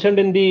not mentioned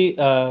in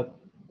the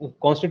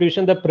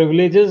constitution. The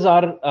privileges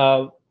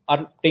are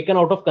taken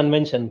out of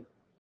convention.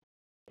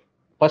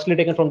 Firstly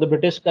taken from the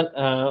British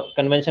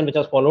convention, which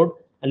was followed,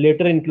 and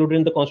later included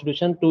in the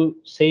constitution to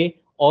say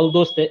all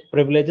those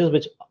privileges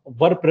which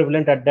were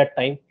prevalent at that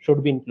time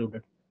should be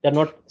included. They're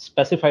not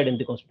specified in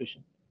the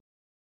constitution.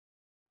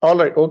 All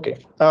right. Okay.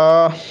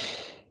 Now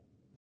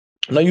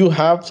you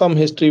have some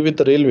history with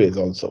the railways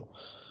also,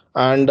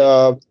 and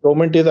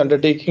government is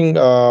undertaking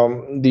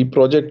the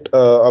project,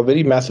 a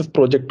very massive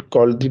project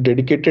called the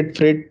Dedicated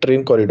Freight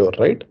Train Corridor,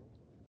 right?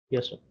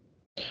 Yes, sir.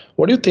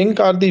 What do you think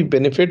are the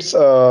benefits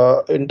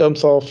in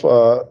terms of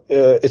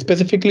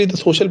specifically the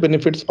social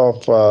benefits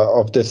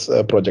of this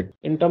project?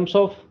 In terms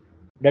of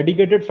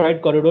dedicated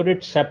freight corridor,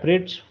 it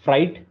separates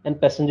freight and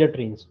passenger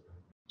trains.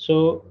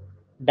 So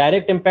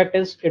direct impact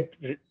is it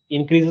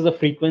increases the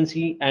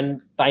frequency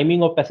and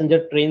timing of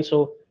passenger trains.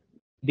 So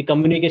the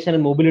communication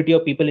and mobility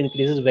of people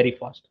increases very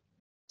fast.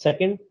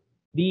 Second,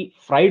 the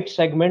freight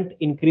segment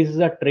increases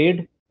the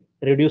trade,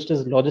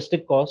 reduces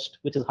logistic cost,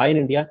 which is high in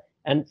India,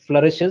 and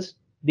flourishes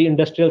the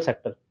industrial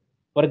sector.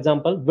 For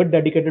example, with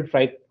dedicated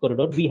freight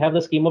corridor, we have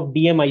the scheme of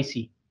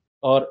DMIC,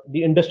 or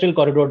the industrial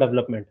corridor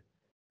development.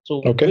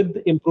 So with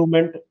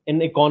improvement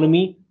in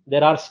economy,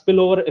 there are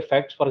spillover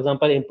effects. For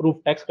example,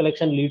 improved tax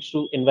collection leads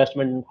to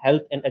investment in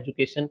health and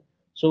education.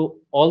 So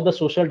all the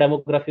social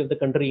demography of the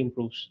country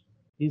improves.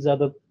 These are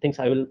the things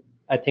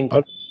I think.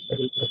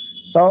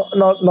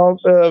 Now,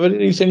 very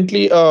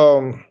recently,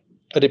 a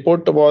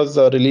report was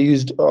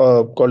released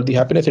called the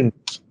Happiness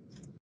Index,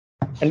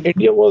 and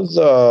India was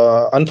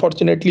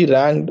unfortunately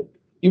ranked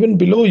even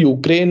below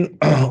Ukraine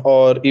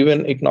or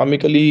even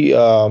economically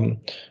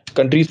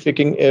countries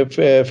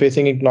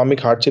facing economic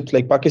hardships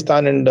like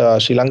Pakistan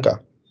and Sri Lanka.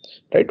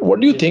 Right?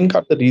 What do you think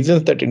are the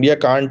reasons that India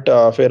can't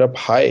fare up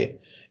high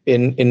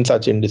in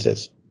such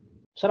indices?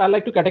 Sir, I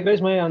like to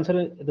categorize my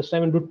answer this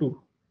time into two.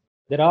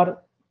 There are,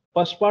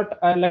 first part,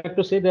 I like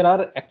to say there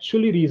are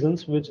actually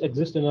reasons which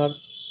exist in our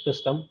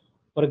system.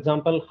 For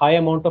example, high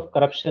amount of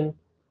corruption,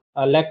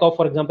 lack of,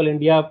 for example,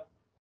 India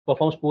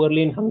performs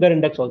poorly in hunger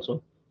index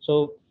also.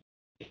 So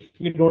if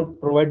we don't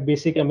provide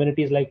basic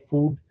amenities like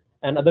food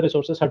and other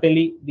resources,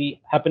 certainly the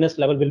happiness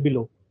level will be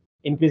low.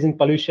 Increasing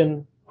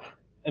pollution,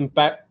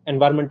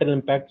 environmental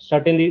impact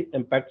certainly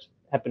impacts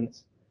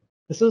happiness.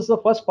 This is the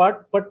first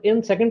part, but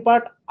in second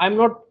part, I'm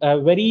not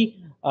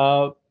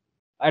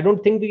I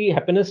don't think the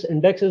happiness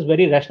index is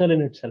very rational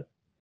in itself,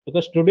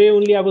 because today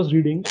only I was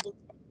reading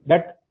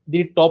that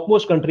the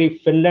topmost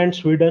country, Finland,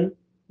 Sweden,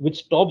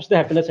 which tops the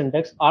happiness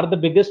index, are the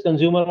biggest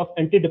consumer of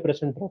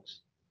antidepressant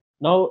drugs.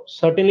 Now,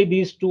 certainly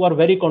these two are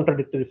very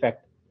contradictory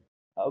fact,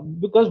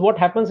 because what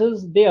happens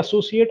is they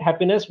associate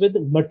happiness with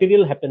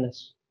material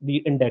happiness.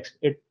 The index,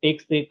 it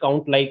takes the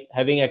count like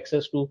having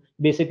access to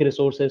basic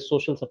resources,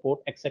 social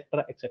support,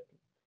 etc., etc.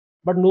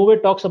 But nowhere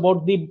talks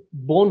about the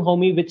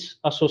bonhomie which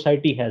a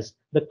society has,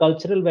 the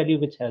cultural value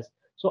which has.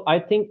 So I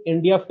think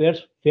India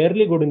fares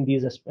fairly good in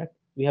these aspects.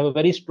 We have a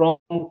very strong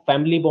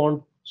family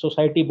bond,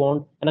 society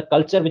bond, and a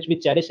culture which we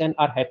cherish and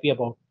are happy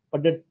about.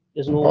 But it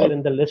is nowhere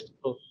in the list.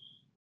 So.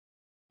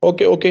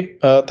 Okay.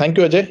 Thank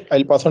you, Ajay.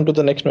 I'll pass on to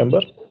the next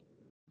member.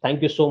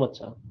 Thank you so much,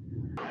 sir.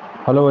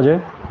 Hello,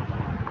 Ajay.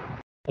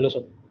 Hello,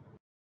 sir.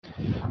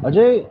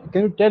 Ajay,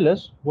 can you tell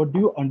us what do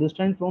you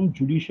understand from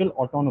judicial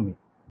autonomy?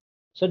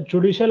 So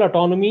judicial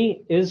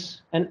autonomy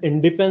is an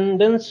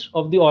independence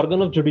of the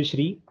organ of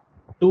judiciary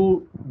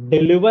to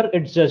deliver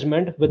its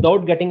judgment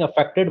without getting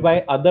affected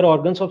by other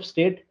organs of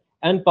state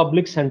and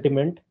public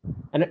sentiment,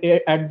 and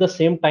at the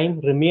same time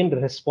remain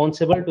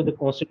responsible to the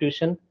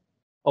constitution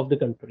of the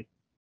country.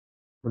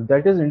 But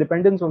that is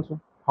independence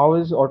also. How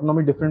is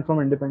autonomy different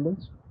from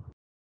independence?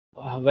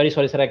 Very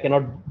sorry, sir. I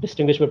cannot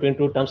distinguish between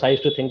two terms. I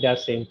used to think they are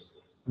same.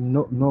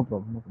 No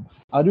problem.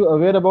 Are you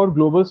aware about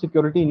Global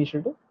Security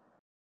Initiative?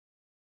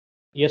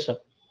 Yes, sir.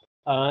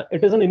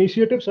 It is an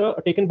initiative, sir,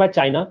 taken by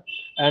China,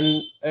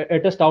 and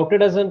it is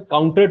touted as a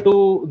counter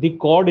to the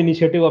Quad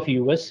initiative of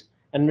US,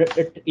 and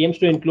it aims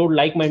to include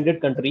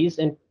like-minded countries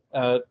in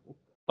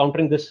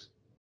countering this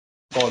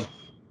Quad.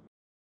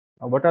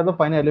 What are the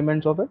fine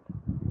elements of it?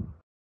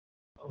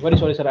 Very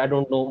sorry, sir. I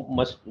don't know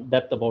much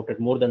depth about it,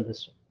 more than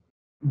this.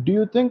 Do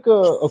you think,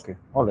 okay,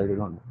 all right,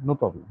 no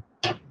problem.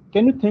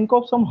 Can you think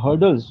of some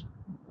hurdles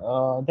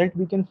that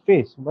we can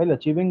face while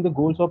achieving the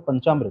goals of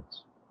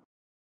Panchamrits?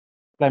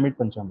 Climate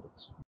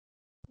Panchamrits.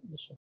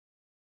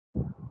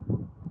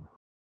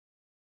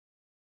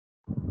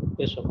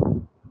 Yes,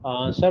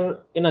 sir. Sir,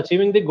 in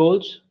achieving the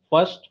goals,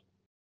 first,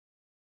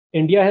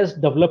 India has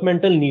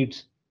developmental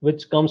needs,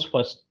 which comes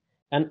first,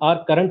 and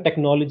our current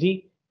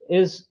technology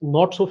is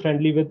not so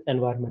friendly with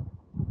environment.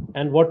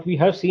 And what we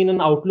have seen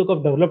in outlook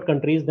of developed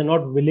countries, they're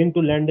not willing to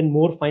lend in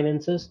more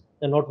finances,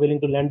 they're not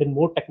willing to lend in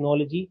more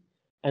technology,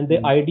 and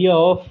the idea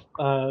of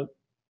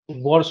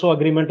Warsaw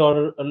Agreement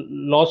or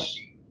loss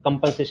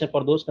compensation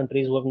for those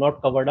countries who have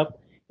not covered up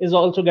is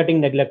also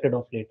getting neglected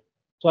of late.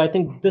 So I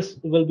think this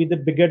will be the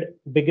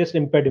biggest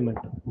impediment.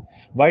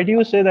 Why do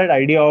you say that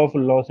idea of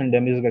loss and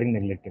damage is getting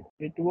neglected?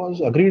 It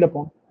was agreed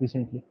upon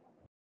recently.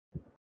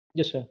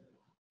 Yes, sir.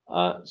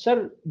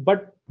 Sir,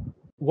 but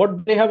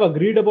what they have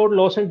agreed about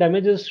loss and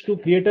damage is to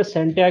create a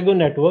Santiago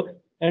network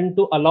and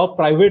to allow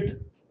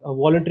private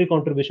voluntary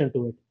contribution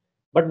to it.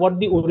 But what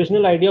the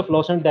original idea of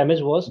loss and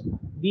damage was,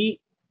 the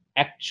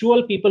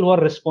actual people who are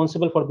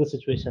responsible for the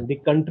situation, the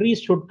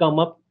countries should come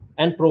up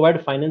and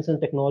provide finance and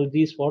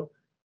technologies for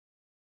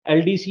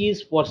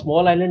LDCs, for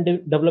small island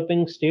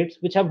developing states,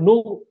 which have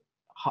no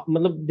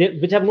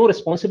which have no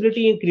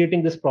responsibility in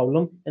creating this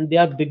problem, and they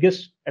are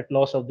biggest at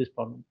loss of this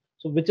problem.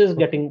 So which is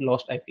getting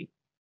lost, I feel.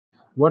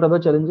 What other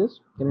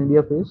challenges can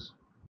India face?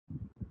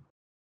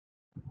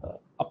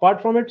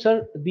 Apart from it,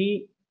 sir,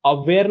 the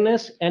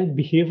awareness and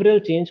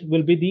behavioral change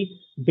will be the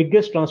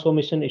biggest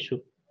transformation issue,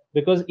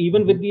 because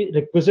even with the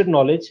requisite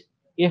knowledge,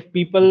 if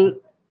people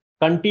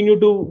continue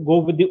to go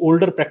with the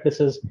older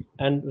practices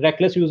and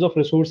reckless use of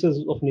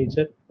resources of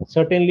nature,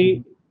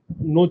 certainly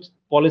no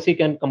policy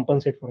can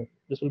compensate for it.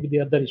 This will be the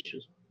other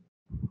issues.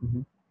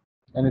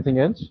 Anything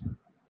else?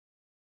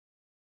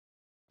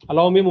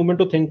 Allow me a moment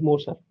to think more,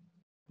 sir.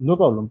 No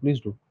problem. Please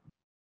do.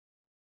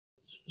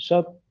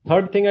 So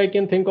third thing I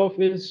can think of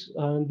is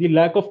the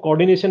lack of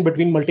coordination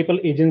between multiple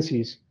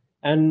agencies,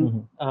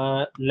 and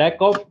lack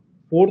of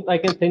fourth I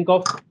can think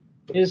of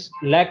is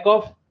lack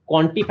of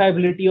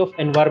quantifiability of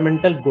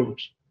environmental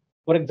goods.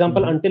 For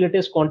example, until it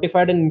is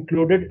quantified and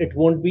included, it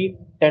won't be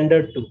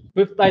tendered to.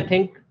 Fifth, I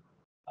think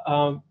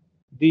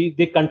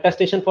the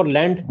contestation for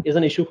land is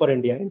an issue for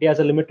India. India has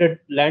a limited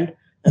land,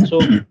 and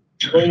so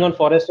going on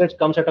forest rates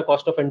comes at a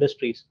cost of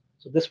industries.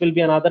 So this will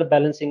be another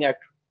balancing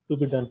act to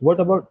be done. What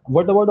about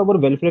our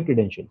welfare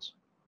credentials?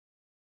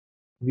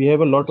 We have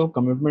a lot of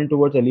commitment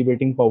towards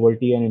alleviating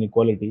poverty and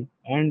inequality,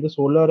 and the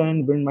solar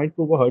and wind might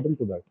prove a hurdle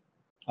to that.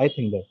 I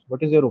think that.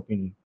 What is your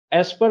opinion?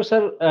 As per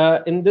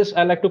sir, in this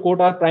I like to quote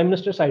our Prime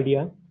Minister's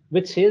idea,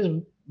 which says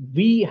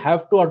we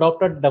have to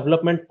adopt a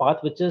development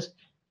path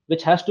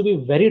which has to be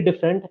very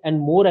different and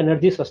more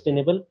energy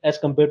sustainable as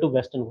compared to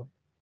Western world.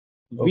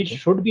 We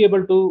should be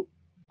able to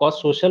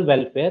cause social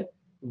welfare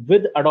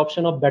with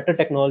adoption of better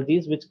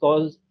technologies, which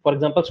cause, for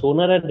example,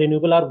 solar and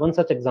renewable are one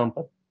such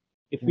example.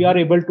 If we are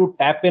able to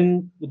tap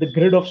in with the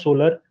grid of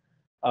solar,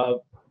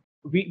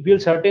 we will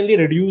certainly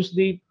reduce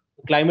the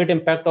climate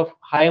impact of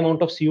high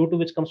amount of CO2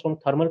 which comes from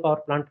thermal power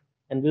plant,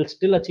 and we'll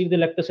still achieve the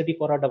electricity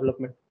for our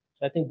development.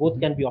 So I think both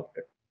can be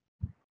opted.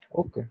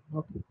 Okay.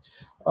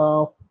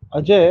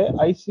 Ajay,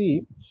 I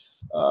see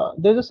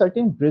there's a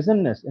certain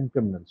brazenness in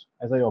criminals,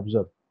 as I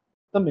observe,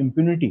 some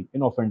impunity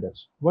in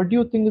offenders. What do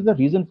you think is the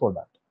reason for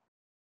that?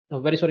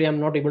 Very sorry, I'm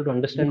not able to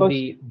understand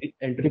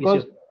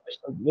because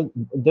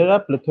there are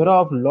plethora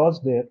of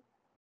laws there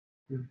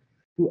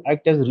to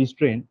act as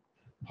restraint.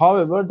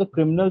 However, the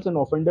criminals and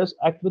offenders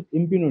act with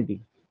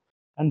impunity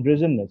and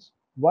brazenness.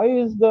 Why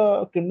is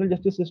the criminal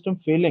justice system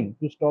failing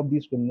to stop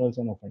these criminals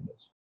and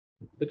offenders?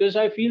 Because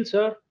I feel,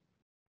 sir,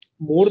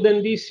 more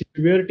than the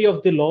severity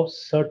of the law,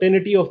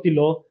 certainty of the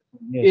law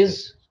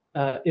is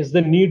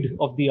the need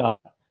of the hour.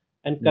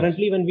 And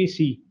currently, when we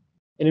see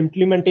in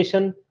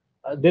implementation,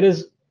 there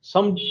is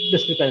some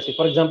discrepancy.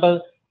 For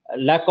example,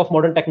 lack of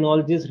modern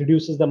technologies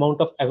reduces the amount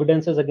of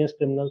evidences against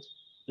criminals.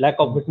 Lack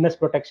of witness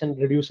protection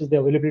reduces the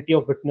availability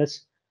of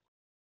witness.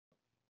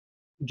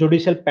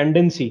 Judicial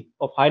pendency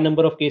of high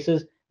number of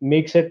cases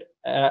makes it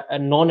a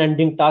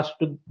non-ending task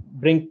to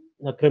bring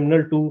a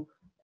criminal to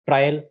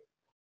trial.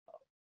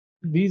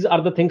 These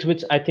are the things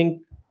which I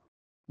think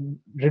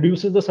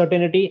reduces the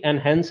certainty, and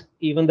hence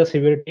even the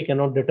severity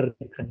cannot deter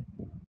the crime.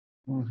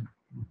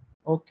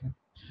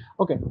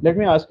 Okay. Let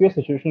me ask you a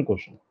situational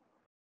question.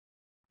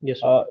 Yes,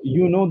 sir.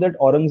 You know that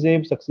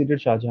 @Aurangzeb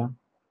succeeded Shah Jahan.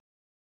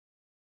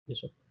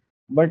 Yes, sir.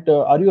 But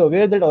are you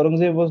aware that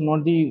Aurangzeb was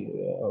not the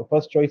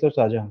first choice of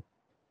Shah Jahan?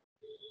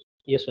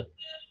 Yes, sir.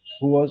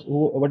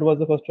 What was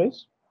the first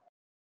choice?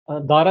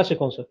 Dara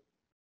Shikoh, sir.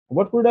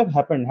 What would have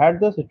happened had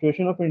the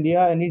situation of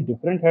India any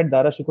different had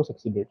Dara Shikoh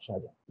succeeded Shah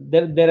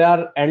Jahan? There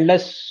are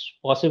endless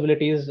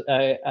possibilities.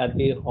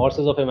 The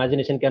horses of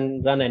imagination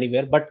can run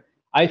anywhere, but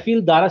I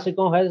feel Dara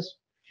Shikoh has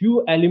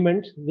few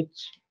elements which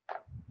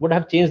would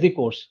have changed the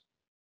course.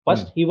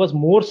 First, he was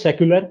more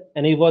secular,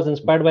 and he was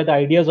inspired by the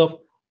ideas of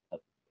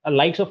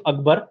likes of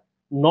Akbar,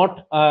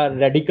 not a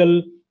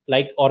radical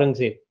like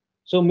Aurangzeb.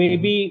 So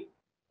maybe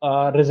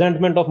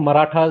resentment of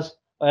Marathas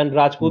and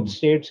Rajput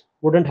states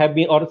wouldn't have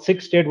been, or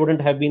Sikh state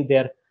wouldn't have been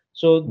there.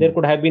 So there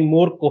could have been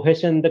more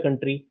cohesion in the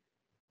country.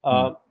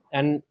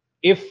 And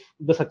if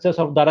the success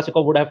of Dara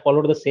Shikoh would have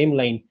followed the same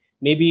line,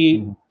 maybe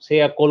say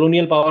a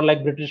colonial power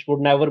like British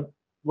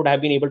would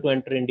have been able to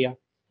enter India.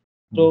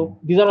 So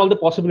these are all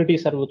the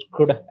possibilities, sir, which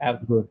could have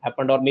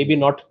happened, or maybe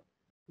not.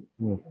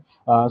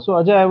 So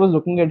Ajay, I was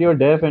looking at your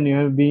def, and you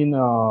have been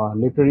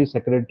literary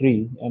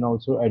secretary and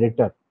also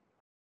editor.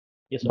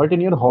 Yes, sir. But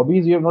in your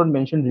hobbies, you have not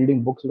mentioned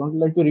reading books. You don't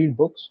like to read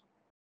books?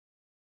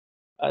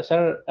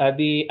 Sir,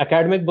 the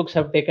academic books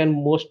have taken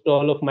most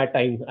all of my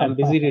time. I'm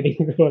busy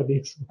reading for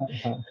these.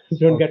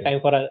 Don't get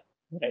time for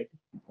right.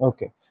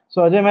 Okay.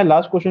 So Ajay, my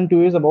last question to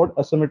you is about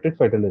asymmetric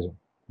fatalism.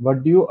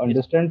 What do you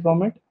understand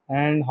from it,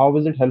 and how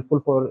is it helpful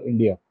for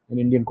India in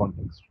Indian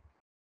context?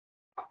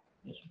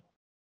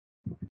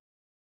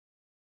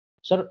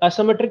 Sir,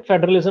 asymmetric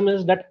federalism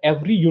is that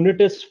every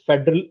unit is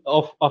federal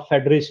of a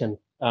federation.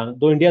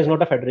 Though India is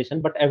not a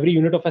federation, but every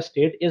unit of a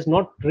state is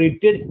not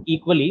treated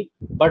equally,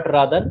 but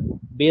rather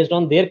based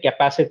on their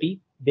capacity,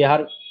 they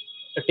are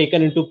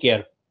taken into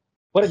care.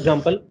 For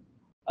example,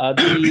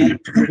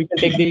 we can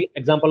take the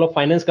example of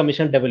Finance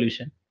Commission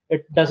devolution.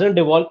 It doesn't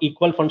devolve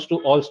equal funds to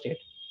all states,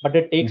 but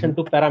it takes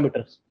into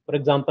parameters. For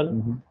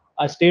example,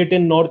 a state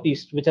in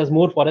Northeast which has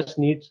more forest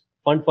needs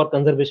fund for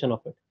conservation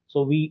of it.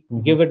 So we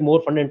give it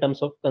more fund in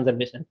terms of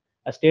conservation.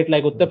 A state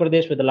like Uttar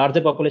Pradesh with a larger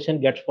population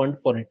gets fund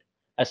for it.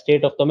 A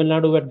state of Tamil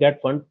Nadu would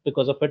get fund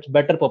because of its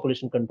better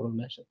population control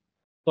measure.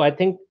 So I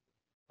think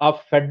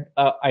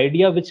a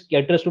idea which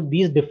caters to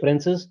these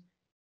differences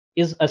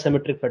is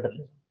asymmetric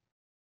federalism.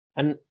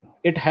 And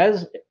it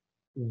has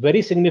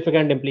very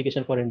significant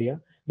implication for India,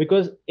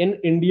 because in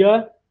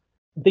India,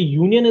 the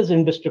union is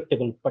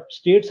indestructible, but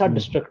states are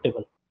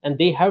destructible, and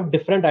they have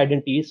different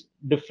identities,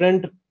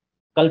 different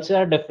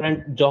culture,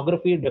 different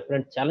geography,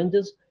 different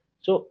challenges.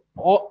 So,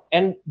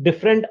 and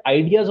different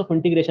ideas of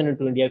integration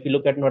into India. If you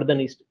look at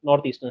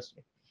northeastern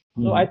state,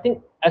 so I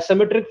think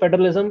asymmetric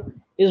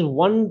federalism is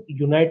one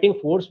uniting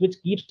force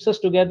which keeps us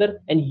together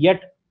and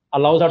yet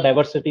allows our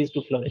diversities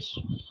to flourish.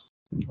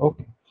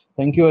 Okay.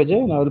 Thank you,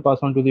 Ajay. And I will pass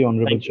on to the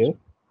Honorable Chair.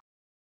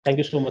 Thank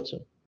you so much, sir.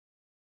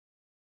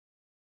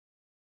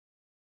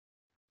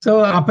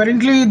 So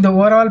apparently the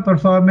overall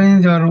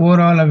performance or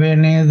overall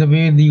awareness, the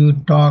way you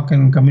talk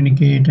and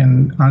communicate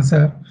and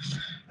answer,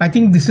 I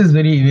think this is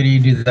very, very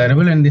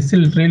desirable, and this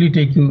will really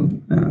take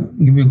you,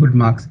 give you good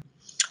marks.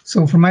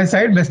 So from my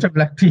side, best of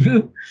luck to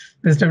you.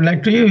 Best of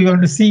luck to you. We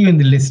want to see you in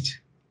the list.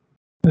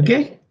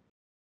 Okay.